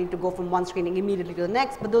multiplexes and they need to go from one screening immediately to the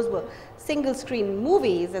next. But those were single screen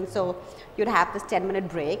movies, and so you'd have this 10-minute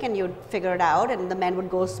break and you'd figure it out, and the men would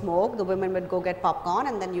go smoke, the women would go get popcorn,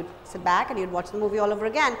 and then you'd sit back and you'd watch the movie all over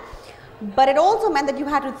again. But it also meant that you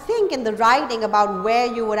had to think in the writing about where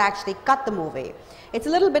you would actually cut the movie. It's a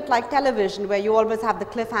little bit like television, where you always have the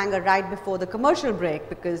cliffhanger right before the commercial break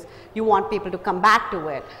because you want people to come back to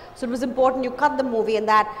it. So it was important you cut the movie, and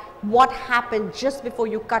that what happened just before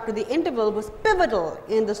you cut to the interval was pivotal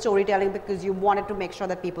in the storytelling, because you wanted to make sure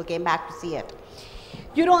that people came back to see it.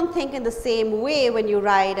 You don't think in the same way when you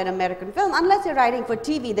write an American film, unless you're writing for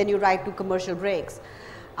TV, then you write to commercial breaks.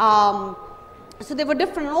 So they were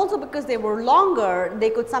different, and also because they were longer, they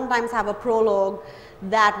could sometimes have a prologue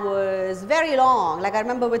that was very long. Like I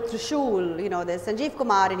remember with Trishul, there's Sanjeev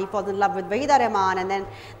Kumar and he falls in love with Wahida Rehman, and then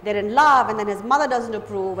they're in love, and then his mother doesn't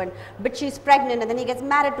approve, but she's pregnant, and then he gets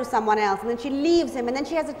married to someone else, and then she leaves him, and then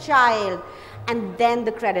she has a child, and then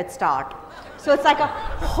the credits start. So it's like a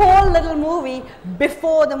whole little movie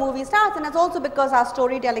before the movie starts, and it's also because our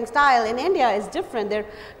storytelling style in India is different. They're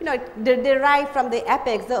derived from the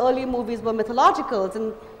epics. The early movies were mythologicals,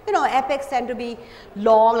 and epics tend to be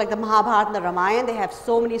long, like the Mahabharata and the Ramayana. They have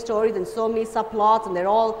so many stories and so many subplots,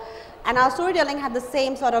 and our storytelling had the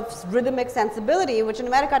same sort of rhythmic sensibility, which in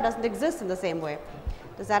America doesn't exist in the same way.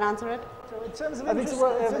 Does that answer it? So in terms of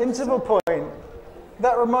interval point,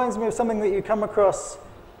 that reminds me of something that you come across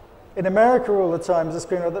in America all the time as a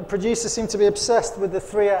screenwriter, that producers seem to be obsessed with the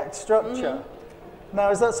 3-act structure.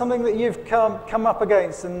 Now, is that something that you've come up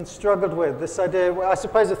against and struggled with, this idea? Well, I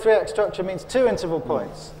suppose the 3-act structure means 2 interval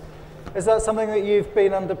points. Is that something that you've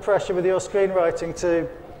been under pressure with your screenwriting to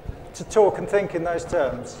talk and think in those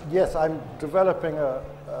terms? Yes, I'm developing a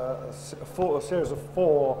series of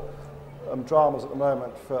 4 dramas at the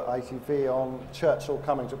moment for ITV on Churchill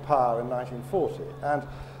coming to power in 1940, and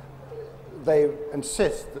they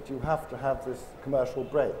insist that you have to have this commercial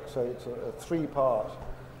break, so it's a three-part,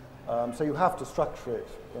 so you have to structure it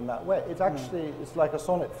in that way. It actually, it's like a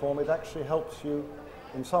sonnet form, it actually helps you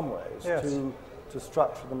in some ways to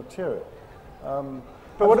structure the material.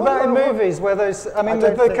 But what about in movies where those, I mean,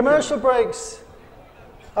 the commercial breaks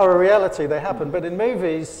are a reality, they happen, but in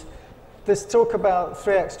movies, this talk about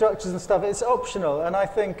three-act structures and stuff, it's optional, and I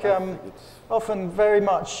think often very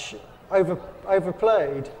much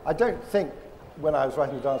overplayed. I don't think when I was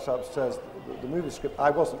writing the Dancer Upstairs, the movie script, I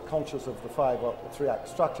wasn't conscious of the three-act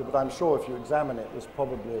structure, but I'm sure if you examine it, it's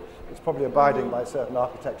probably abiding by certain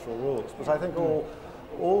architectural rules. But I think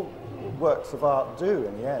all works of art do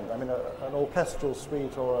in the end. I mean, an orchestral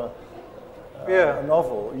suite or a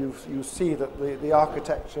novel, you see that the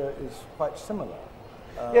architecture is quite similar.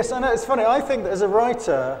 Yes, I know, it's funny. I think that as a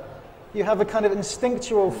writer, you have a kind of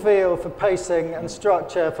instinctual feel for pacing and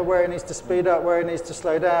structure, for where it needs to speed up, where it needs to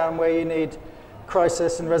slow down, where you need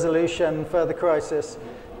crisis and resolution, further crisis.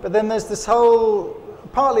 But then there's this whole,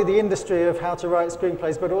 partly the industry of how to write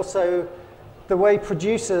screenplays, but also the way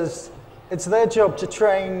producers, it's their job to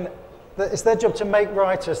train, it's their job to make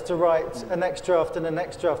writers to write a next draft and a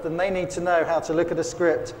next draft, and they need to know how to look at a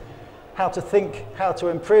script, how to think, how to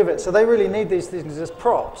improve it. So they really need these things as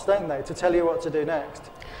props, don't they, to tell you what to do next.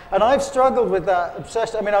 And I've struggled with that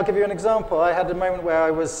obsession. I mean, I'll give you an example. I had a moment where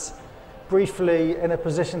I was briefly in a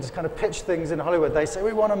position to kind of pitch things in Hollywood. They say,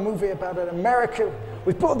 we want a movie about an American.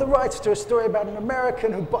 We've bought the rights to a story about an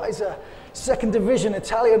American who buys a second division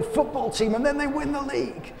Italian football team and then they win the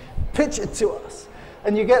league. Pitch it to us.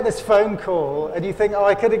 And you get this phone call and you think, oh,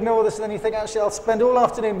 I could ignore this. And then you think, actually, I'll spend all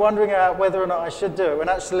afternoon wondering out whether or not I should do it. And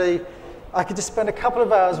actually, I could just spend a couple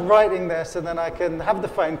of hours writing this and then I can have the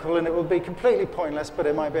phone call and it will be completely pointless, but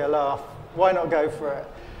it might be a laugh. Why not go for it?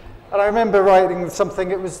 And I remember writing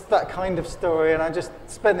something, it was that kind of story, and I just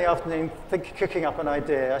spent the afternoon cooking up an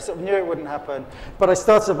idea. I sort of knew it wouldn't happen, but I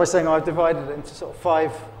started by saying, oh, I've divided it into sort of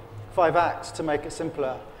five acts to make it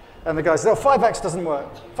simpler. And the guy said, oh, 5 acts doesn't work.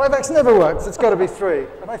 5 acts never works, it's got to be 3.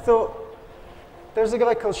 And I thought, there's a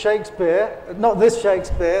guy called Shakespeare, not this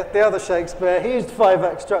Shakespeare, the other Shakespeare, he used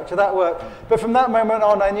 5-act structure, that worked. But from that moment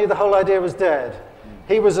on, I knew the whole idea was dead.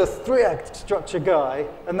 He was a 3-act structure guy,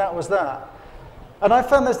 and that was that. And I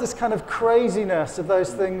found there's this kind of craziness of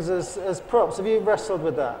those things as props. Have you wrestled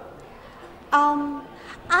with that?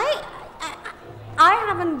 I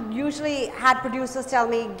haven't usually had producers tell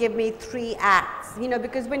me, give me 3 acts, you know,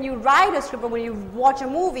 because when you write a script or when you watch a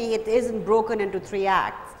movie, it isn't broken into 3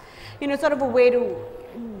 acts. You know, sort of a way to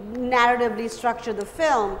narratively structure the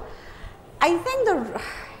film. I think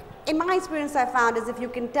in my experience I found is if you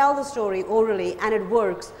can tell the story orally and it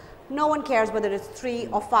works, no one cares whether it's 3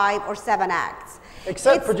 or 5 or 7 acts.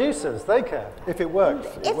 Except producers, they care. If it works.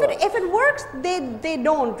 If it works, they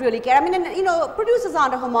don't really care. I mean, you know, producers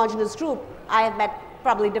aren't a homogenous group. I have met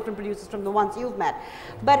probably different producers from the ones you've met.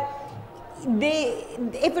 But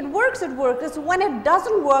if it works, it works. When it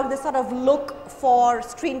doesn't work, they sort of look for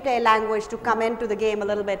screenplay language to come into the game a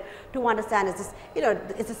little bit to understand, is this, you know,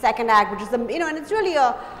 it's a second act, which is, you know, and it's really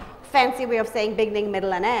a fancy way of saying beginning,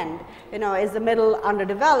 middle, and end. You know, is the middle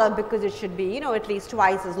underdeveloped because it should be, you know, at least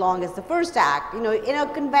twice as long as the first act. You know, in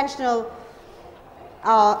a conventional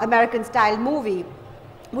American-style movie,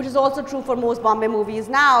 which is also true for most Bombay movies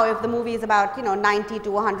now. If the movie is about, you know, 90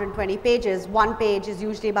 to 120 pages, 1 page is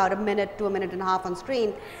usually about a minute to a minute and a half on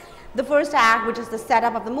screen. The first act, which is the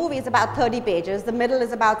setup of the movie, is about 30 pages. The middle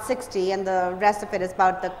is about 60, and the rest of it is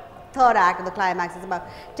about the third act, or the climax is about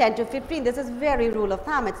 10 to 15. This is very rule of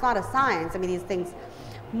thumb. It's not a science. I mean, these things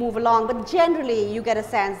move along, but generally you get a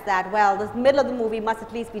sense that, well, the middle of the movie must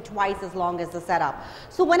at least be twice as long as the setup.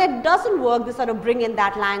 So when it doesn't work, they sort of bring in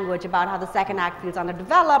that language about how the second act feels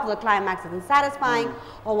underdeveloped, or the climax isn't satisfying,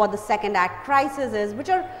 or what the second act crisis is, which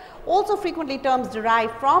are also frequently terms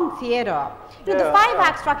derived from theater. You know, the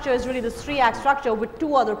 5-act structure is really the 3-act structure with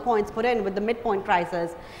 2 other points put in, with the midpoint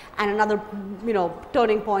crisis and another, you know,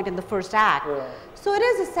 turning point in the first act. So it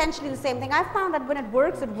is essentially the same thing. I've found that when it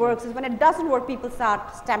works, is when it doesn't work, people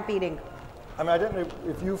start stampeding. I mean, I don't know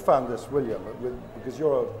if you found this, William, because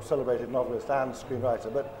you're a celebrated novelist and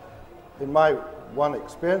screenwriter, but in my one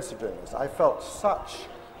experience of doing this, I felt such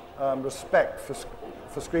respect for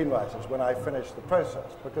screenwriters when I finished the process,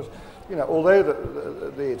 because, you know,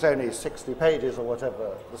 although it's only 60 pages or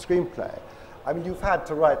whatever, the screenplay, I mean, you've had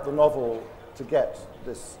to write the novel to get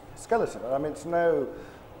this skeleton. I mean,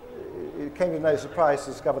 it came as no surprise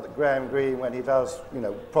to discover that Graham Greene, when he does, you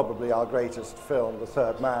know, probably our greatest film, The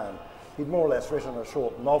Third Man, he'd more or less written a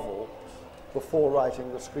short novel before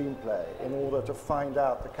writing the screenplay in order to find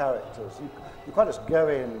out the characters. You can't just go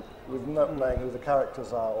in with not knowing who the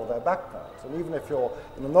characters are or their backgrounds. And even if you're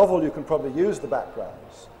in a novel, you can probably use the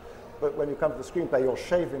backgrounds. But when you come to the screenplay, you're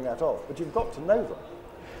shaving that off. But you've got to know them.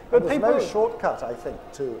 But there's no shortcut, I think,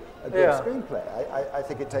 to a good screenplay. I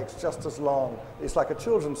think it takes just as long. It's like a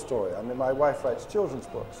children's story. I mean, my wife writes children's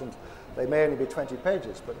books, and they may only be 20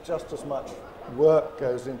 pages, but just as much work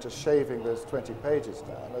goes into shaving those 20 pages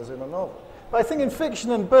down as in a novel. But I think in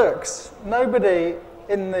fiction and books, nobody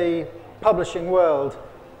in the publishing world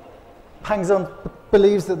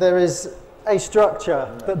believes that there is a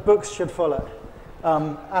structure that books should follow.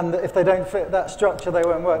 And that if they don't fit that structure, they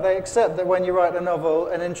won't work. They accept that when you write a novel,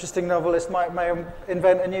 an interesting novelist may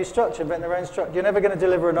invent a new structure, invent their own structure. You're never going to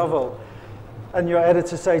deliver a novel, and your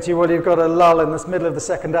editor say to you, well, you've got a lull in the middle of the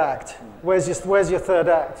second act. Where's your third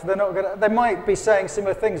act? They're not gonna, they might be saying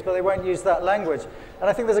similar things, but they won't use that language. And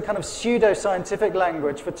I think there's a kind of pseudo-scientific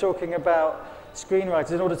language for talking about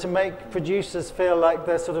screenwriters in order to make producers feel like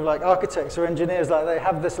they're sort of like architects or engineers, like they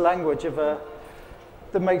have this language of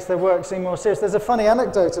that makes their work seem more serious. There's a funny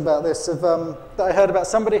anecdote about this that I heard about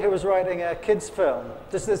somebody who was writing a kids' film,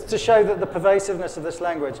 just to show that the pervasiveness of this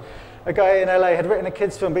language. A guy in LA had written a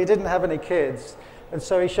kids' film, but he didn't have any kids. And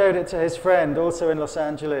so he showed it to his friend, also in Los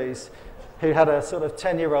Angeles, who had a sort of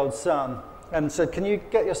 10-year-old son, and said, can you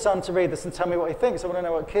get your son to read this and tell me what he thinks? I want to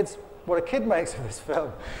know what a kid makes of this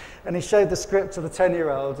film. And he showed the script to the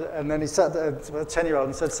 10-year-old, and then he sat there with the 10-year-old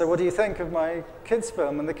and said, so what do you think of my kids'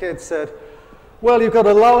 film? And the kid said, well, you've got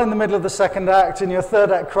a lull in the middle of the second act, and your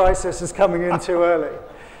third act crisis is coming in too early.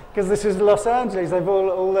 Because this is Los Angeles, they've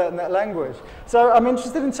all learned that language. So I'm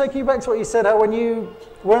interested in taking you back to what you said, how when you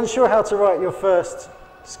weren't sure how to write your first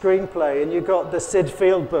screenplay, and you got the Sid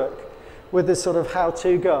Field book with this sort of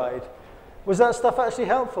how-to guide, was that stuff actually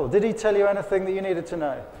helpful? Did he tell you anything that you needed to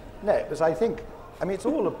know? No, because I mean, it's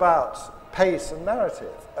all about pace and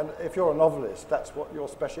narrative. And if you're a novelist, that's what your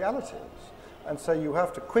speciality is. And so you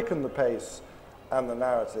have to quicken the pace and the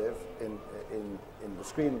narrative in the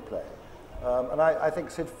screenplay. And I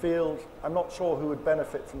think Sid Field, I'm not sure who would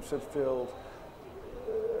benefit from Sid Field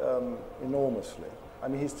enormously. I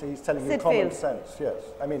mean, he's telling you common sense, yes.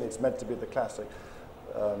 I mean, it's meant to be the classic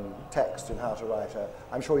text in how to write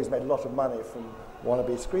I'm sure he's made a lot of money from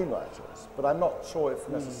wannabe screenwriters, but I'm not sure if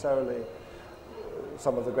necessarily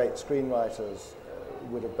some of the great screenwriters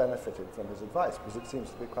would have benefited from his advice, because it seems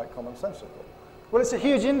to be quite commonsensical. Well, it's a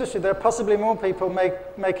huge industry. There are possibly more people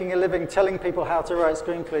making a living telling people how to write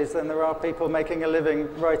screenplays than there are people making a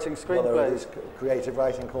living writing screenplays. Well, there are these creative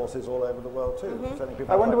writing courses all over the world too. Telling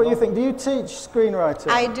people I wonder what you think. Do you teach screenwriting?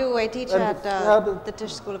 I do. I teach at the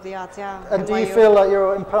Tisch School of the Arts, yeah. And do you feel like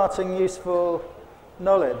you're imparting useful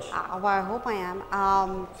knowledge? Well, I hope I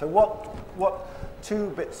am. So what 2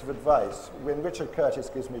 bits of advice, when Richard Curtis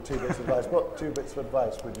gives me 2 bits of advice, what 2 bits of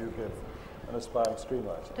advice would you give an aspiring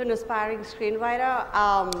screenwriter? To an aspiring screenwriter?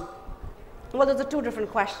 Well, those are 2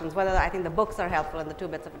 different questions, whether I think the books are helpful and the 2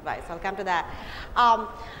 bits of advice. I'll come to that.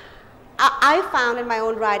 I found in my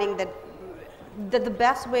own writing that the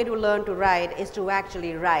best way to learn to write is to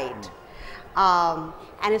actually write.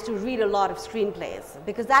 And is to read a lot of screenplays,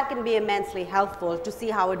 because that can be immensely helpful to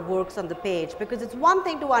see how it works on the page. Because it's one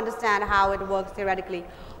thing to understand how it works theoretically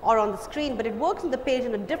or on the screen, but it works on the page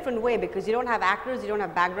in a different way, because you don't have actors, you don't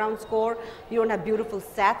have background score, you don't have beautiful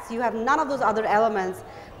sets, you have none of those other elements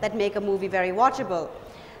that make a movie very watchable.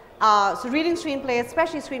 So reading screenplays,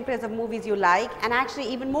 especially screenplays of movies you like, and actually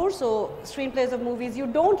even more so screenplays of movies you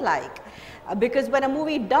don't like. Because when a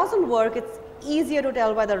movie doesn't work, it's easier to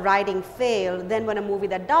tell whether writing failed than when a movie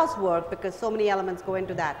that does work, because so many elements go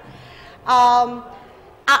into that.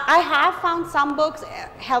 I have found some books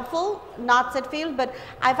helpful, not Sid Field, but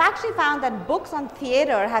I've actually found that books on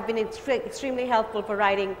theater have been extremely helpful for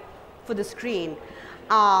writing for the screen.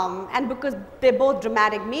 And because they're both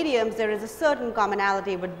dramatic mediums, there is a certain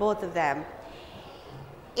commonality with both of them.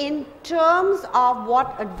 In terms of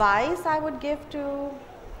what advice I would give to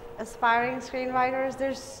aspiring screenwriters,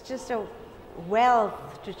 there's just a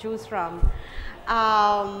wealth to choose from.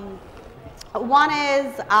 One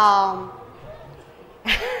is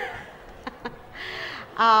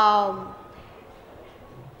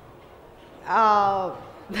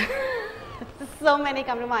so many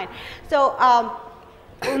come to mind. So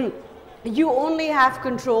you only have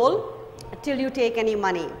control till you take any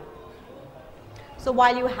money. So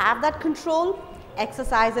while you have that control,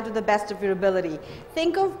 exercise it to the best of your ability.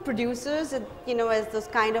 Think of producers, as those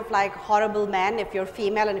kind of like horrible men, if you're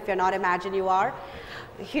female, and if you're not, imagine you are,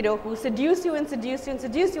 who seduce you and seduce you and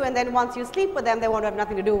seduce you, and then once you sleep with them, they want to have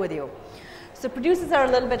nothing to do with you. So producers are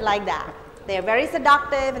a little bit like that. They're very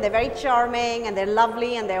seductive, and they're very charming, and they're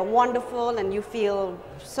lovely, and they're wonderful, and you feel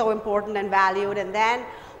so important and valued. And then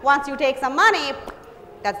once you take some money,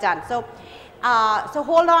 that's done. So, so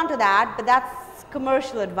hold on to that, but that's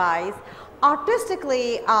commercial advice.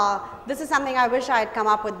 Artistically, this is something I wish I had come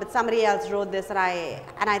up with, but somebody else wrote this, and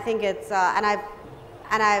I think it's and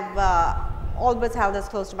I've always held this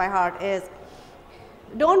close to my heart is,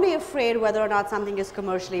 don't be afraid whether or not something is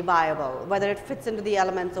commercially viable, whether it fits into the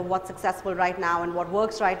elements of what's successful right now and what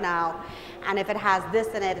works right now, and if it has this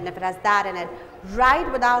in it and if it has that in it.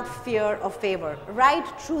 Write without fear of favor. Write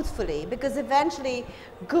truthfully, because eventually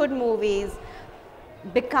good movies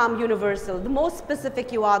become universal. The more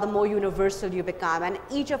specific you are, the more universal you become, and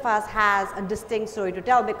each of us has a distinct story to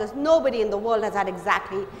tell, because nobody in the world has had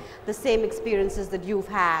exactly the same experiences that you've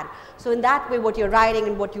had. So in that way, what you're writing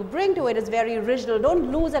and what you bring to it is very original.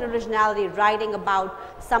 Don't lose that originality writing about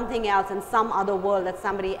something else in some other world that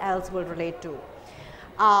somebody else will relate to.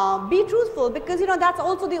 Be truthful, because that's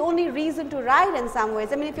also the only reason to write in some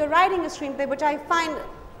ways. I mean, if you're writing a screenplay, which I find,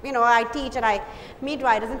 I teach and I meet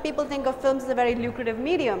writers, and people think of films as a very lucrative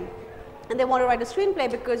medium, and they want to write a screenplay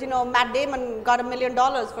because, Matt Damon got $1 million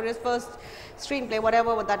for his first screenplay,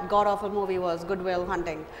 whatever that god-awful movie was, Good Will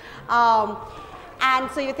Hunting. And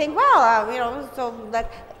so you think, well, so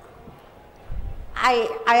that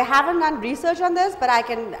I haven't done research on this, but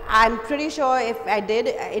I'm pretty sure if I did,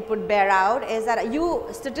 it would bear out, is that you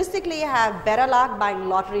statistically have better luck buying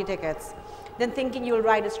lottery tickets than thinking you'll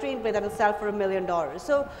write a screenplay that will sell for $1 million.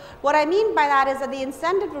 So what I mean by that is that the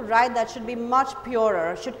incentive to write that should be much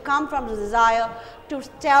purer, should come from the desire to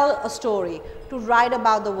tell a story, to write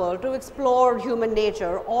about the world, to explore human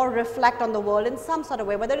nature, or reflect on the world in some sort of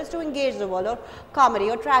way, whether it's to engage the world, or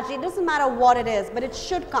comedy, or tragedy. It doesn't matter what it is, but it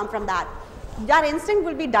should come from that. That instinct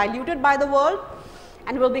will be diluted by the world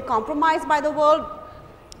and will be compromised by the world.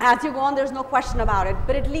 As you go on, there's no question about it,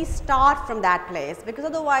 but at least start from that place, because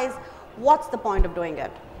otherwise, what's the point of doing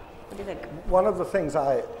it? What do you think? One of the things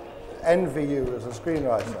I envy you as a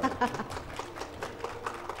screenwriter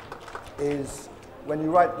is when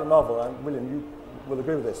you write the novel, and William, you will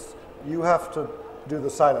agree with this, you have to do the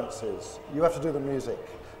silences, you have to do the music,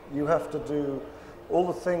 you have to do all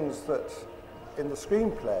the things that in the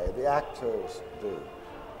screenplay the actors do.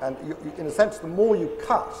 And in a sense, the more you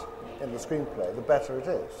cut in the screenplay, the better it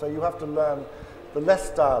is. So you have to learn the less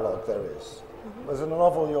dialogue there is. Whereas in a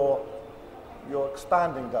novel, you're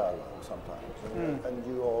expanding dialogue sometimes, and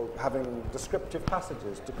you're having descriptive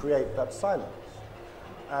passages to create that silence.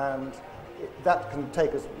 And that can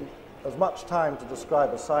take as much time to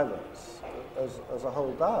describe a silence as a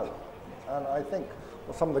whole dialogue. And I think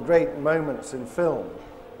some of the great moments in film,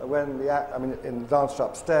 when in Dancer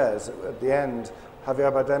Upstairs, at the end,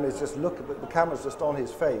 Javier Bardem is just the camera's just on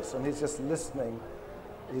his face, and he's just listening,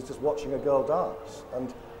 he's just watching a girl dance.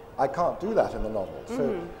 And I can't do that in the novel.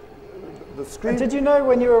 So the screen. And did you know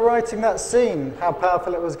when you were writing that scene how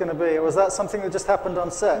powerful it was going to be, or was that something that just happened on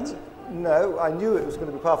set? No, I knew it was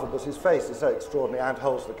going to be powerful because his face is so extraordinary and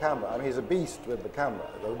holds the camera. I mean, he's a beast with the camera.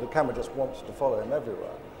 The camera just wants to follow him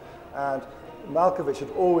everywhere. And Malkovich had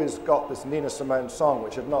always got this Nina Simone song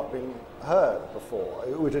which had not been heard before.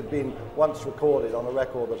 It had been once recorded on a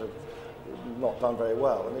record that had not done very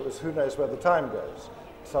well. And it was Who Knows Where the Time Goes,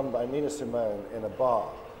 sung by Nina Simone in a bar.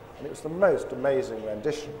 And it was the most amazing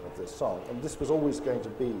rendition of this song. And this was always going to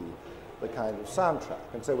be the kind of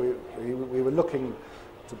soundtrack. And so we were looking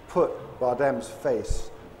to put Bardem's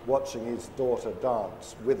face watching his daughter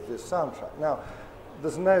dance with this soundtrack. Now,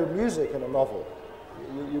 there's no music in a novel.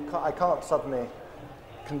 I can't suddenly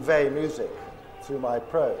convey music through my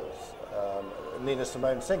prose. Nina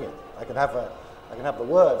Simone singing. I can have the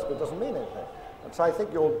words, but it doesn't mean anything. And so I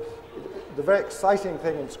think the very exciting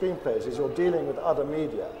thing in screenplays is you're dealing with other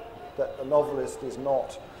media that a novelist is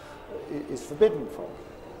forbidden from.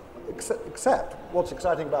 Except what's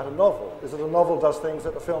exciting about a novel is that a novel does things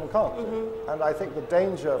that a film can't do. And I think the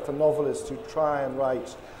danger for novelists who try and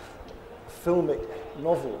write filmic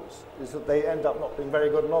novels is that they end up not being very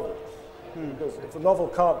good novels. Because if a novel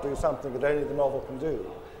can't do something that only the novel can do,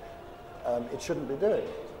 it shouldn't be doing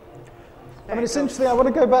it. I mean, it's interesting. I want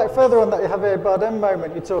to go back further on that Javier Bardem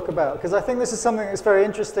moment you talk about, because I think this is something that's very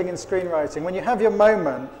interesting in screenwriting. When you have your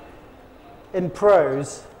moment in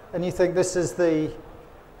prose and you think this is the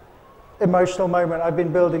emotional moment I've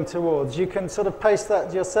been building towards, you can sort of pace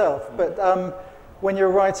that yourself. But when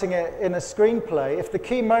you're writing it in a screenplay, if the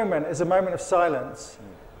key moment is a moment of silence,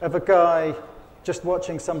 of a guy just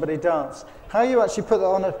watching somebody dance, how you actually put that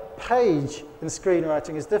on a page in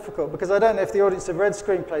screenwriting is difficult, because I don't know if the audience have read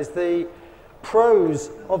screenplays. prose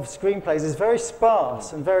of screenplays is very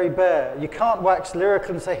sparse and very bare. You can't wax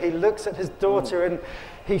lyrical and say he looks at his daughter and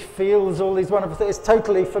he feels all these wonderful things. It's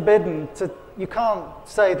totally forbidden. You can't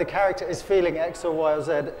say the character is feeling X or Y or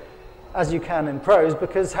Z as you can in prose,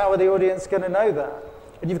 because how are the audience going to know that?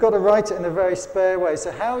 And you've got to write it in a very spare way.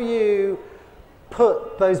 So how you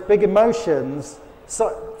put those big emotions,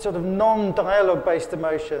 sort of non-dialogue based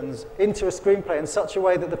emotions, into a screenplay in such a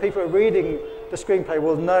way that the people who are reading the screenplay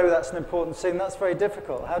will know that's an important scene, that's very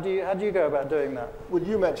difficult. How do you go about doing that? Well,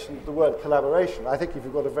 you mentioned the word collaboration. I think if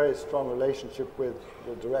you've got a very strong relationship with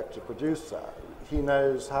the director-producer, he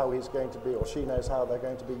knows how he's going to be, or she knows how they're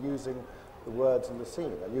going to be using the words in the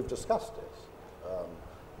scene, and you've discussed it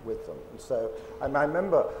with them. And so I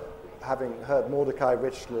remember having heard Mordecai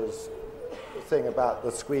Richler's thing about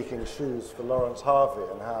the squeaking shoes for Lawrence Harvey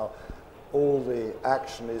and how all the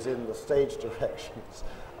action is in the stage directions.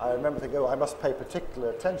 I remember thinking, oh, I must pay particular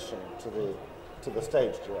attention to the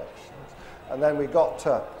stage directions. And then we got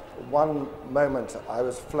to one moment I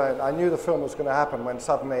was flown. I knew the film was going to happen when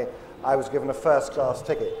suddenly I was given a first-class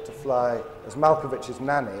ticket to fly as Malkovich's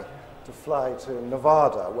nanny to fly to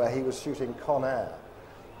Nevada, where he was shooting Con Air.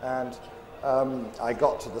 And I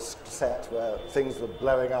got to the set where things were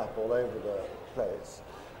blowing up all over the place.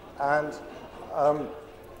 And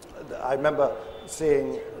I remember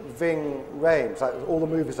seeing Ving Rhames, all the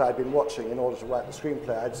movies I'd been watching in order to write the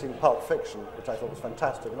screenplay. I'd seen Pulp Fiction, which I thought was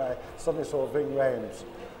fantastic, and I suddenly saw Ving Rhames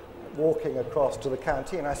walking across to the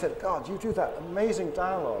canteen. I said, God, you do that amazing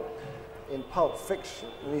dialogue in Pulp Fiction.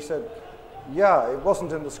 And he said, yeah, it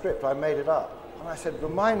wasn't in the script, I made it up. And I said,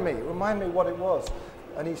 remind me what it was.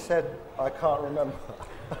 And he said, I can't remember.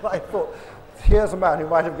 And I thought, here's a man who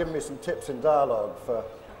might have given me some tips in dialogue for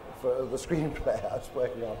the screenplay I was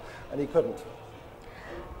working on, and he couldn't.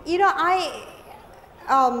 You know,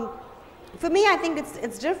 for me, I think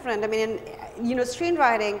it's different. I mean,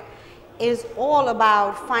 screenwriting is all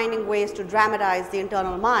about finding ways to dramatize the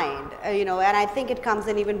internal mind, and I think it comes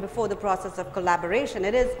in even before the process of collaboration.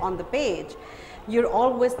 It is on the page. You're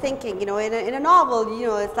always thinking, in a novel,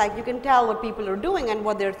 it's like you can tell what people are doing and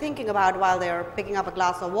what they're thinking about while they're picking up a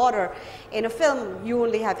glass of water. In a film, you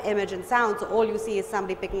only have image and sound, so all you see is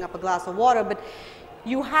somebody picking up a glass of water, but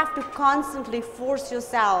you have to constantly force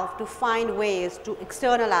yourself to find ways to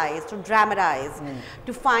externalize, to dramatize,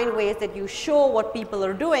 to find ways that you show what people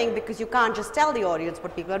are doing, because you can't just tell the audience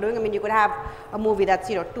what people are doing. I mean, you could have a movie that's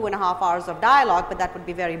 2.5 hours of dialogue, but that would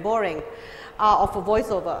be very boring, of a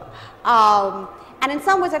voiceover. And in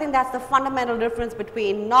some ways, I think that's the fundamental difference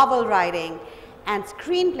between novel writing and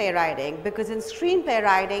screenplay writing, because in screenplay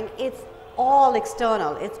writing, it's all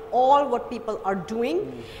external. It's all what people are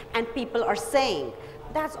doing and people are saying.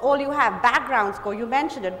 That's all you have. Background score, you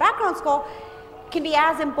mentioned it. Background score can be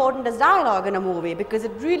as important as dialogue in a movie, because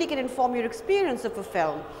it really can inform your experience of a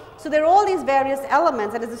film. So there are all these various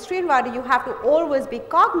elements, and as a screenwriter, you have to always be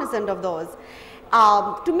cognizant of those.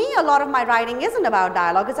 To me, a lot of my writing isn't about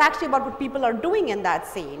dialogue. It's actually about what people are doing in that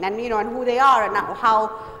scene, and and who they are, and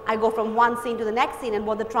how I go from one scene to the next scene, and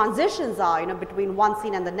what the transitions are, between one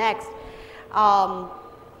scene and the next.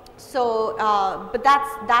 But that's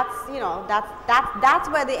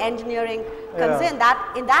where the engineering comes in.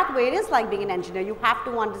 In that way, it is like being an engineer. You have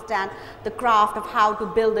to understand the craft of how to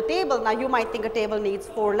build a table. Now, you might think a table needs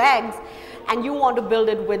 4 legs, and you want to build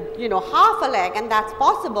it with half a leg, and that's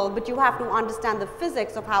possible. But you have to understand the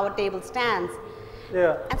physics of how a table stands.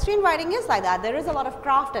 Yeah. And screenwriting is like that. There is a lot of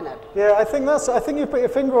craft in it. Yeah, I think you put your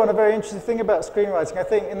finger on a very interesting thing about screenwriting. I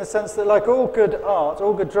think in the sense that, like all good art,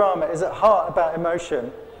 all good drama is at heart about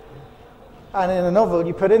emotion. And in a novel,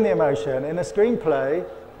 you put in the emotion. In a screenplay,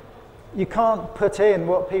 you can't put in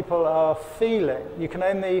what people are feeling. You can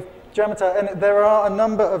only dramatize. And there are a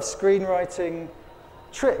number of screenwriting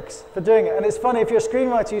tricks for doing it. And it's funny, if you're a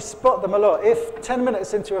screenwriter, you spot them a lot. If 10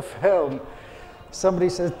 minutes into a film, somebody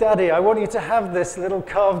says, Daddy, I want you to have this little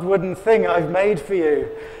carved wooden thing I've made for you.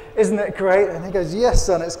 Isn't it great? And he goes, yes,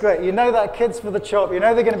 son, it's great. You know that kid's for the chop. You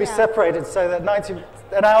know they're going to be separated so that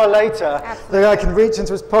an hour later, the guy can reach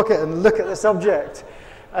into his pocket and look at this object.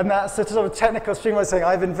 And that's a sort of technical screenwriting saying,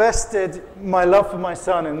 I've invested my love for my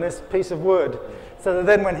son in this piece of wood, so that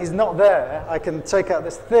then when he's not there, I can take out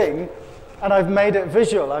this thing, and I've made it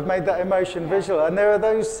visual. I've made that emotion visual. And there are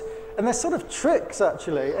those... And they're sort of tricks,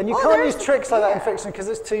 actually. And you can't use tricks like that in fiction because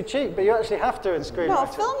it's too cheap, but you actually have to in screenwriting. No,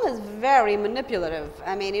 film is very manipulative.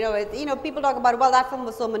 I mean, people talk about, well, that film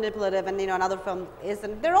was so manipulative, and, another film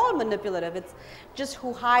isn't. They're all manipulative. It's just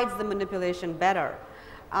who hides the manipulation better.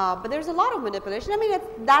 But there's a lot of manipulation. I mean,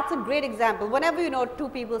 that's a great example. Whenever you know two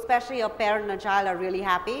people, especially a parent and a child, are really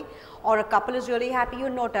happy, or a couple is really happy, you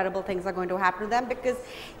know terrible things are going to happen to them, because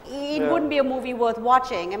it wouldn't be a movie worth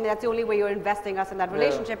watching. I mean, that's the only way you're investing us in that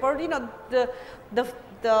relationship. Or, you know, the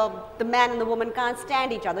man and the woman can't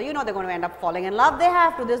stand each other. You know they're going to end up falling in love. They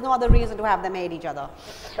have to. There's no other reason to have them hate each other.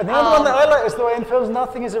 And the other one that I like is the way in films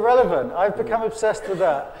nothing is irrelevant. I've become obsessed with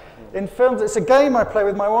that. In films, it's a game I play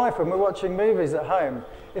with my wife when we're watching movies at home.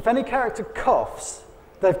 If any character coughs,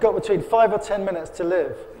 they've got between 5 or 10 minutes to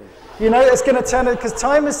live. You know it's going to turn it, because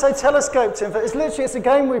time is so telescoped. It's literally, it's a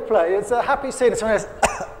game we play. It's a happy scene. It's I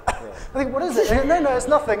think, what is it? No, it's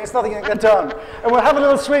nothing. It's nothing. They're done. And we'll have a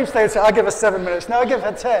little sweepstake and say, I give her 7 minutes. No, I give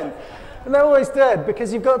her 10. And they're always dead,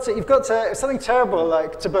 because you've got to, if something terrible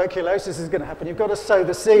like tuberculosis is going to happen, you've got to sow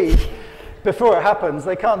the seed before it happens.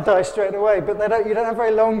 They can't die straight away, but you don't have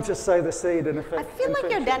very long to sow the seed in effect. I feel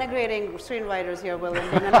like you're denigrating screenwriters here, William,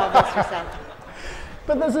 being a novelist yourself.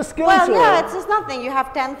 But there's a skill to it. Yeah, it's just nothing. You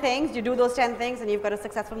have 10 things, you do those 10 things, and you've got a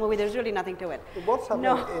successful movie. There's really nothing to it. But what's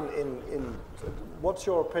happening what's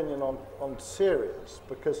your opinion on series?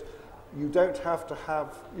 Because you don't have to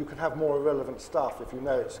have, you can have more irrelevant stuff if you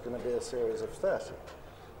know it's going to be a series of 30.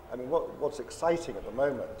 I mean, what's exciting at the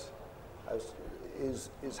moment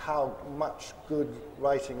is how much good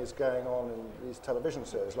writing is going on in these television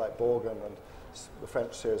series like Borgen and the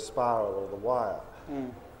French series Spiral or The Wire.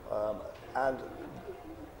 And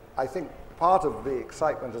I think part of the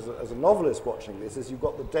excitement as a novelist watching this is you've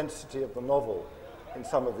got the density of the novel in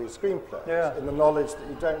some of these screenplays, in the knowledge that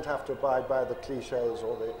you don't have to abide by the cliches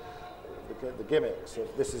or the gimmicks of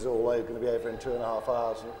this is all going to be over in 2.5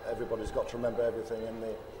 hours and everybody's got to remember everything in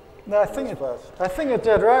the... No, I think you're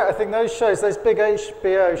dead right. I think those shows, those big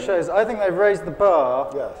HBO shows, I think they've raised the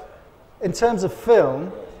bar in terms of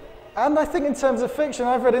film, and I think in terms of fiction.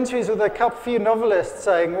 I've read interviews with a few novelists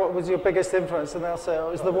saying, what was your biggest influence? And they'll say, oh,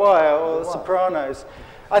 it was The Wire or The Sopranos.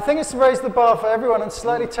 I think it's raised the bar for everyone and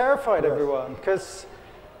slightly terrified everyone, because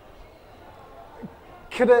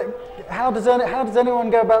how does anyone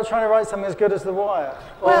go about trying to write something as good as The Wire?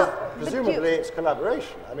 Well, presumably it's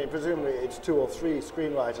collaboration. I mean, presumably it's 2 or 3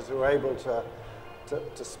 screenwriters who are able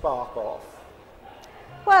to spark off.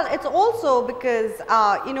 Well, it's also because,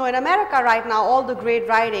 you know, in America right now, all the great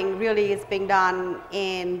writing really is being done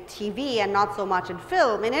in TV and not so much in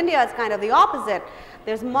film. In India, it's kind of the opposite.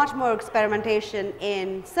 There's much more experimentation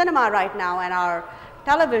in cinema right now, and our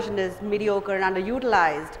television is mediocre and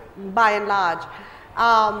underutilized by and large.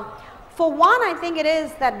 For one, I think it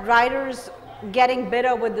is that writers getting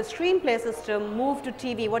bitter with the screenplay system moved to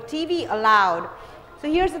TV. What TV allowed.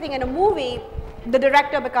 So here's the thing, in a movie, the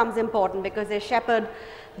director becomes important because they shepherd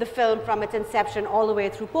the film from its inception all the way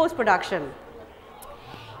through post-production.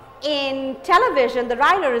 In television, the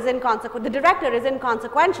director is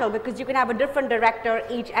inconsequential because you can have a different director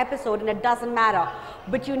each episode and it doesn't matter.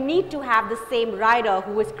 But you need to have the same writer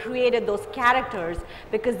who has created those characters,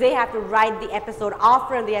 because they have to write the episode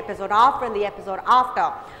after and the episode after and the episode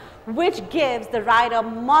after, which gives the writer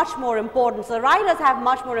much more importance. So writers have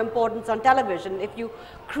much more importance on television. If you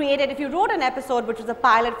wrote an episode which is a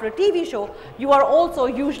pilot for a TV show, you are also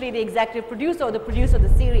usually the executive producer or the producer of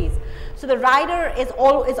the series. So the writer is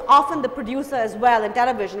often the producer as well in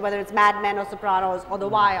television, whether it's Mad Men or Sopranos or The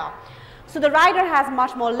Wire. So the writer has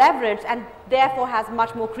much more leverage and therefore has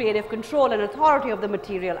much more creative control and authority of the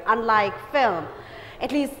material, unlike film.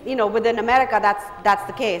 At least, you know, within America, that's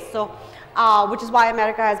the case. So, which is why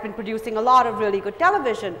America has been producing a lot of really good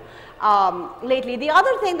television lately. The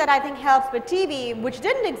other thing that I think helps with TV, which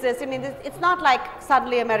didn't exist, I mean, it's not like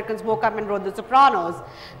suddenly Americans woke up and wrote The Sopranos.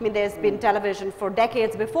 I mean, there's been television for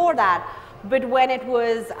decades before that. But when it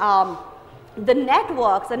was the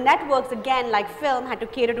networks again, like film, had to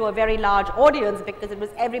cater to a very large audience because it was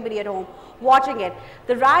everybody at home watching it.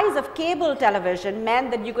 The rise of cable television meant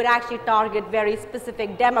that you could actually target very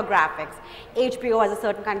specific demographics. HBO has a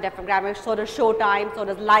certain kind of demographic, so does Showtime, so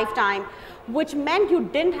does Lifetime, which meant you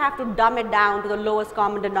didn't have to dumb it down to the lowest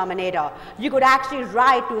common denominator. You could actually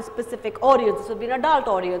write to a specific audience. This would be an adult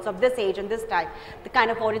audience of this age and this type, the kind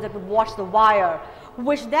of audience that would watch The Wire,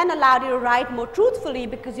 which then allowed you to write more truthfully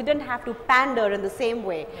because you didn't have to pander in the same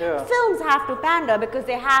way. Yeah. Films have to pander because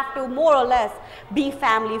they have to more or less be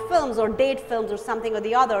family films or date films or something or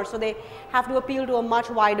the other, so they have to appeal to a much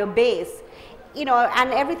wider base. You know,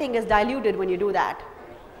 and everything is diluted when you do that.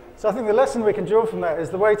 So I think the lesson we can draw from that is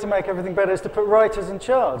the way to make everything better is to put writers in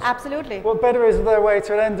charge. Absolutely. What better is their way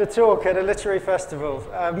to end a talk at a literary festival?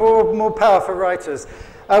 More power for writers.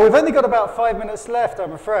 We've only got about 5 minutes left,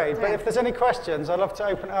 I'm afraid, but if there's any questions, I'd love to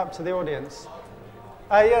open it up to the audience.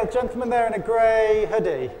 Yeah, gentleman there in a grey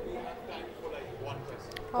hoodie.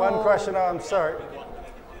 One question, I'm sorry.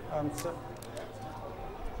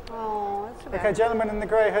 Oh, that's okay. Okay, gentleman in the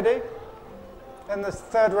grey hoodie. In the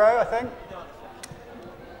third row, I think.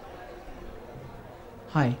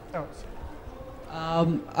 Hi. Oh.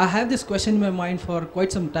 I have this question in my mind for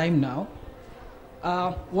quite some time now.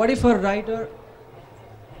 What if a writer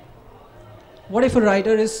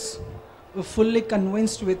is fully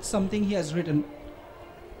convinced with something he has written,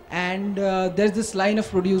 and there's this line of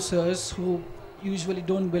producers who usually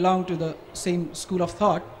don't belong to the same school of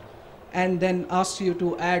thought, and then asks you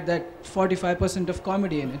to add that 45% of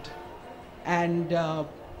comedy in it, and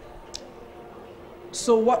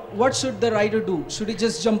so what should the writer do? Should he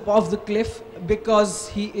just jump off the cliff because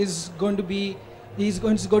he's going to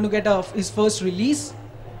get his first release,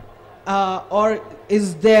 or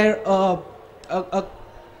is there a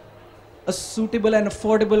suitable and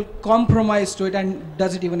affordable compromise to it, and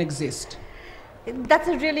does it even exist? That's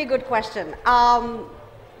a really good question.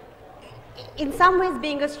 In some ways,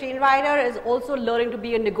 being a screenwriter is also learning to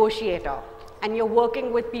be a negotiator, and you're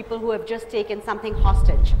working with people who have just taken something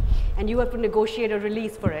hostage, and you have to negotiate a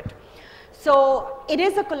release for it. So it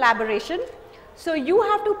is a collaboration. So you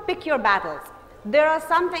have to pick your battles. There are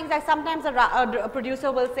some things that sometimes a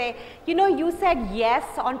producer will say, you know, you said yes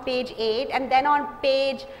on page 8, and then on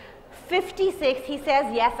page 56 he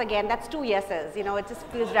says yes again. That's 2 yeses, you know, it just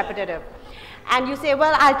feels repetitive. And you say,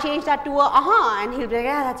 well, I'll change that to a and he'll be like,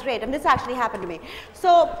 yeah, that's great. And this actually happened to me.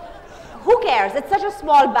 So who cares? It's such a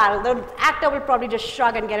small battle. The actor will probably just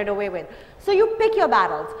shrug and get it away with. So you pick your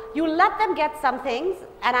battles. You let them get some things,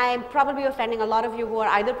 and I'm probably offending a lot of you who are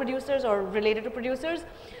either producers or related to producers,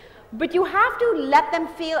 but you have to let them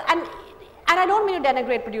feel, and I don't mean to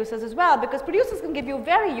denigrate producers as well, because producers can give you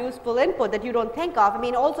very useful input that you don't think of. I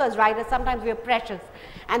mean, also as writers, sometimes we are precious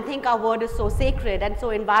and think our word is so sacred and so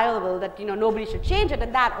inviolable that, you know, nobody should change it,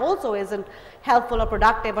 and that also isn't helpful or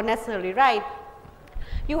productive or necessarily right.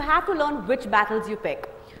 You have to learn which battles you pick.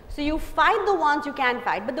 So you fight the ones you can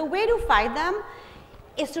fight, but the way to fight them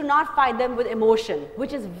is to not fight them with emotion,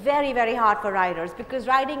 which is very, very hard for writers, because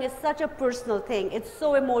writing is such a personal thing. It's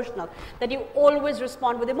so emotional that you always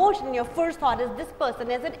respond with emotion, and your first thought is, this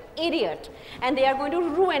person is an idiot and they are going to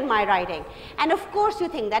ruin my writing. And of course you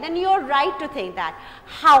think that, and you're right to think that.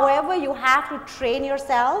 However, you have to train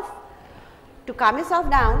yourself to calm yourself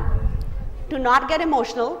down, to not get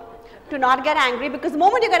emotional, to not get angry, because the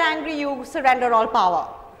moment you get angry, you surrender all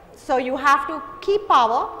power. So you have to keep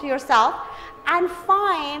power to yourself and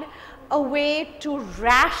find a way to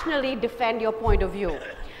rationally defend your point of view.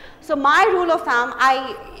 So my rule of thumb,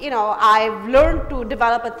 I've learned to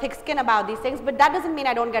develop a thick skin about these things, but that doesn't mean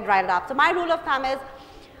I don't get riled up. So my rule of thumb is,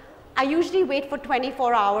 I usually wait for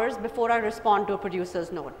 24 hours before I respond to a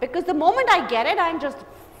producer's note, because the moment I get it, I'm just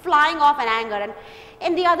flying off in anger.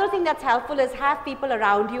 And the other thing that's helpful is have people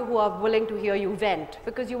around you who are willing to hear you vent,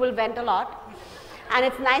 because you will vent a lot. And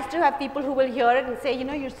it's nice to have people who will hear it and say, you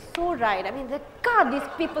know, you're so right. I mean, God, these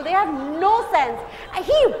people, they have no sense.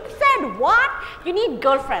 He said what? You need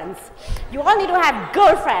girlfriends. You all need to have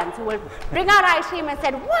girlfriends who will bring out ice cream and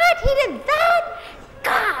said, what? He did that?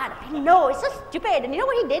 God, I know, it's so stupid. And you know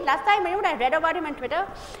what he did last time? Remember what I read about him on Twitter?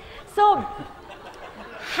 So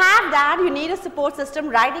have that. You need a support system.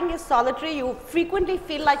 Writing is solitary. You frequently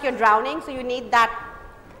feel like you're drowning, so you need that,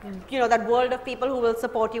 you know, that world of people who will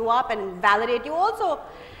support you up and validate you. Also,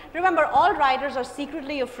 remember, all writers are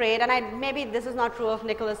secretly afraid, and maybe this is not true of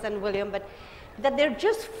Nicholas and William, but that they're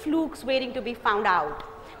just flukes waiting to be found out.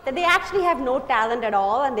 That they actually have no talent at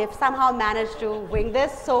all, and they've somehow managed to wing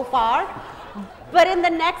this so far. But in the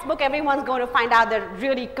next book, everyone's going to find out they're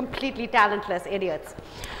really completely talentless idiots.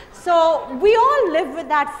 So we all live with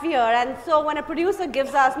that fear, and so when a producer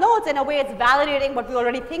gives us notes, in a way it's validating what we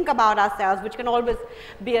already think about ourselves, which can always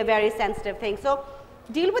be a very sensitive thing. So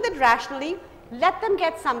deal with it rationally, let them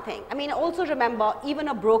get something. I mean, also remember, even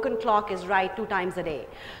a broken clock is right 2 times a day.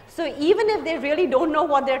 So even if they really don't know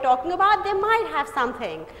what they're talking about, they might have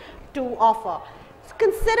something to offer. So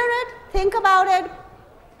consider it, think about it,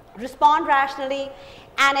 respond rationally,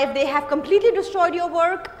 and if they have completely destroyed your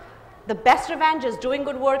work, the best revenge is doing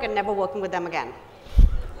good work and never working with them again.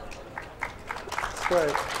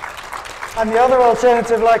 Great. And the other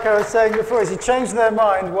alternative, like I was saying before, is you change their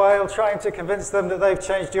mind while trying to convince them that they've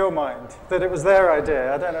changed your mind, that it was their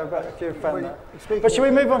idea. I don't know about if you found that. But should we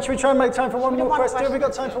move on? Should we try and make time for one more question? Have we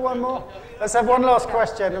got time for one more? Let's have one last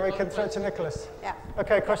question and we can throw it to Nicholas. Yeah.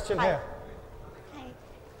 Okay, question here. Hi.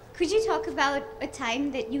 Could you talk about a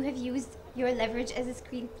time that you have used your leverage as a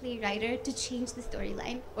screenplay writer to change the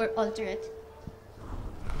storyline or alter it?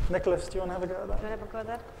 Nicholas, do you want to have a go at that? Do you want to have a go at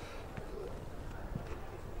that?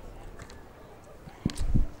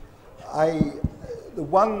 the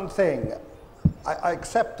one thing, I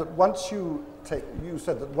accept that once you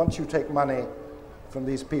said that once you take money from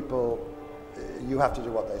these people, you have to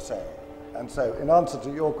do what they say. And so in answer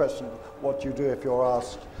to your question, what you do if you're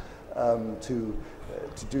asked to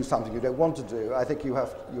do something you don't want to do, I think you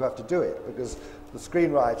have to do it, because the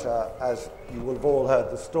screenwriter, as you will have all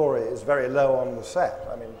heard the story, is very low on the set.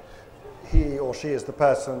 I mean, he or she is the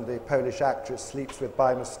person the Polish actress sleeps with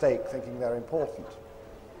by mistake, thinking they're important.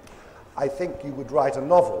 I think you would write a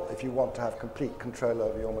novel if you want to have complete control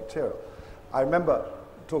over your material. I remember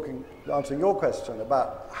answering your question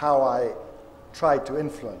about how I tried to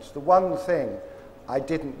influence. The one thing I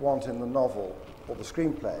didn't want in the novel or the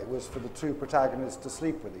screenplay was for the two protagonists to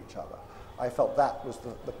sleep with each other. I felt that was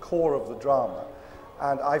the core of the drama.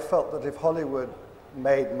 And I felt that if Hollywood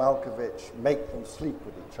made Malkovich make them sleep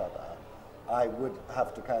with each other, I would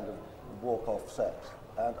have to kind of walk off set.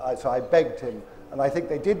 And so I begged him, and I think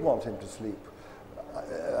they did want him to sleep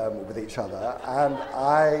with each other, and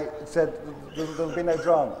I said there'll be no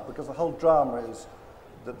drama, because the whole drama is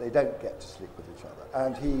that they don't get to sleep with each other.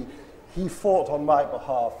 And he fought on my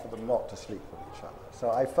behalf for them not to sleep with each other.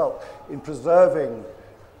 So I felt in preserving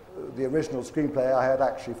the original screenplay, I had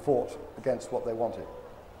actually fought against what they wanted.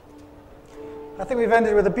 I think we've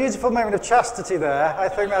ended with a beautiful moment of chastity there. I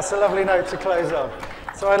think that's a lovely note to close on.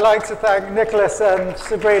 So I'd like to thank Nicholas and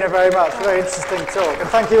Sabrina very much for a very interesting talk. And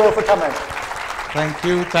thank you all for coming.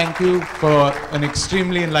 Thank you for an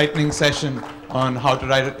extremely enlightening session on how to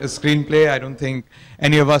write a screenplay. I don't think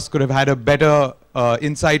any of us could have had a better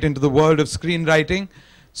insight into the world of screenwriting.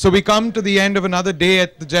 So we come to the end of another day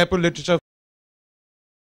at the Jaipur Literature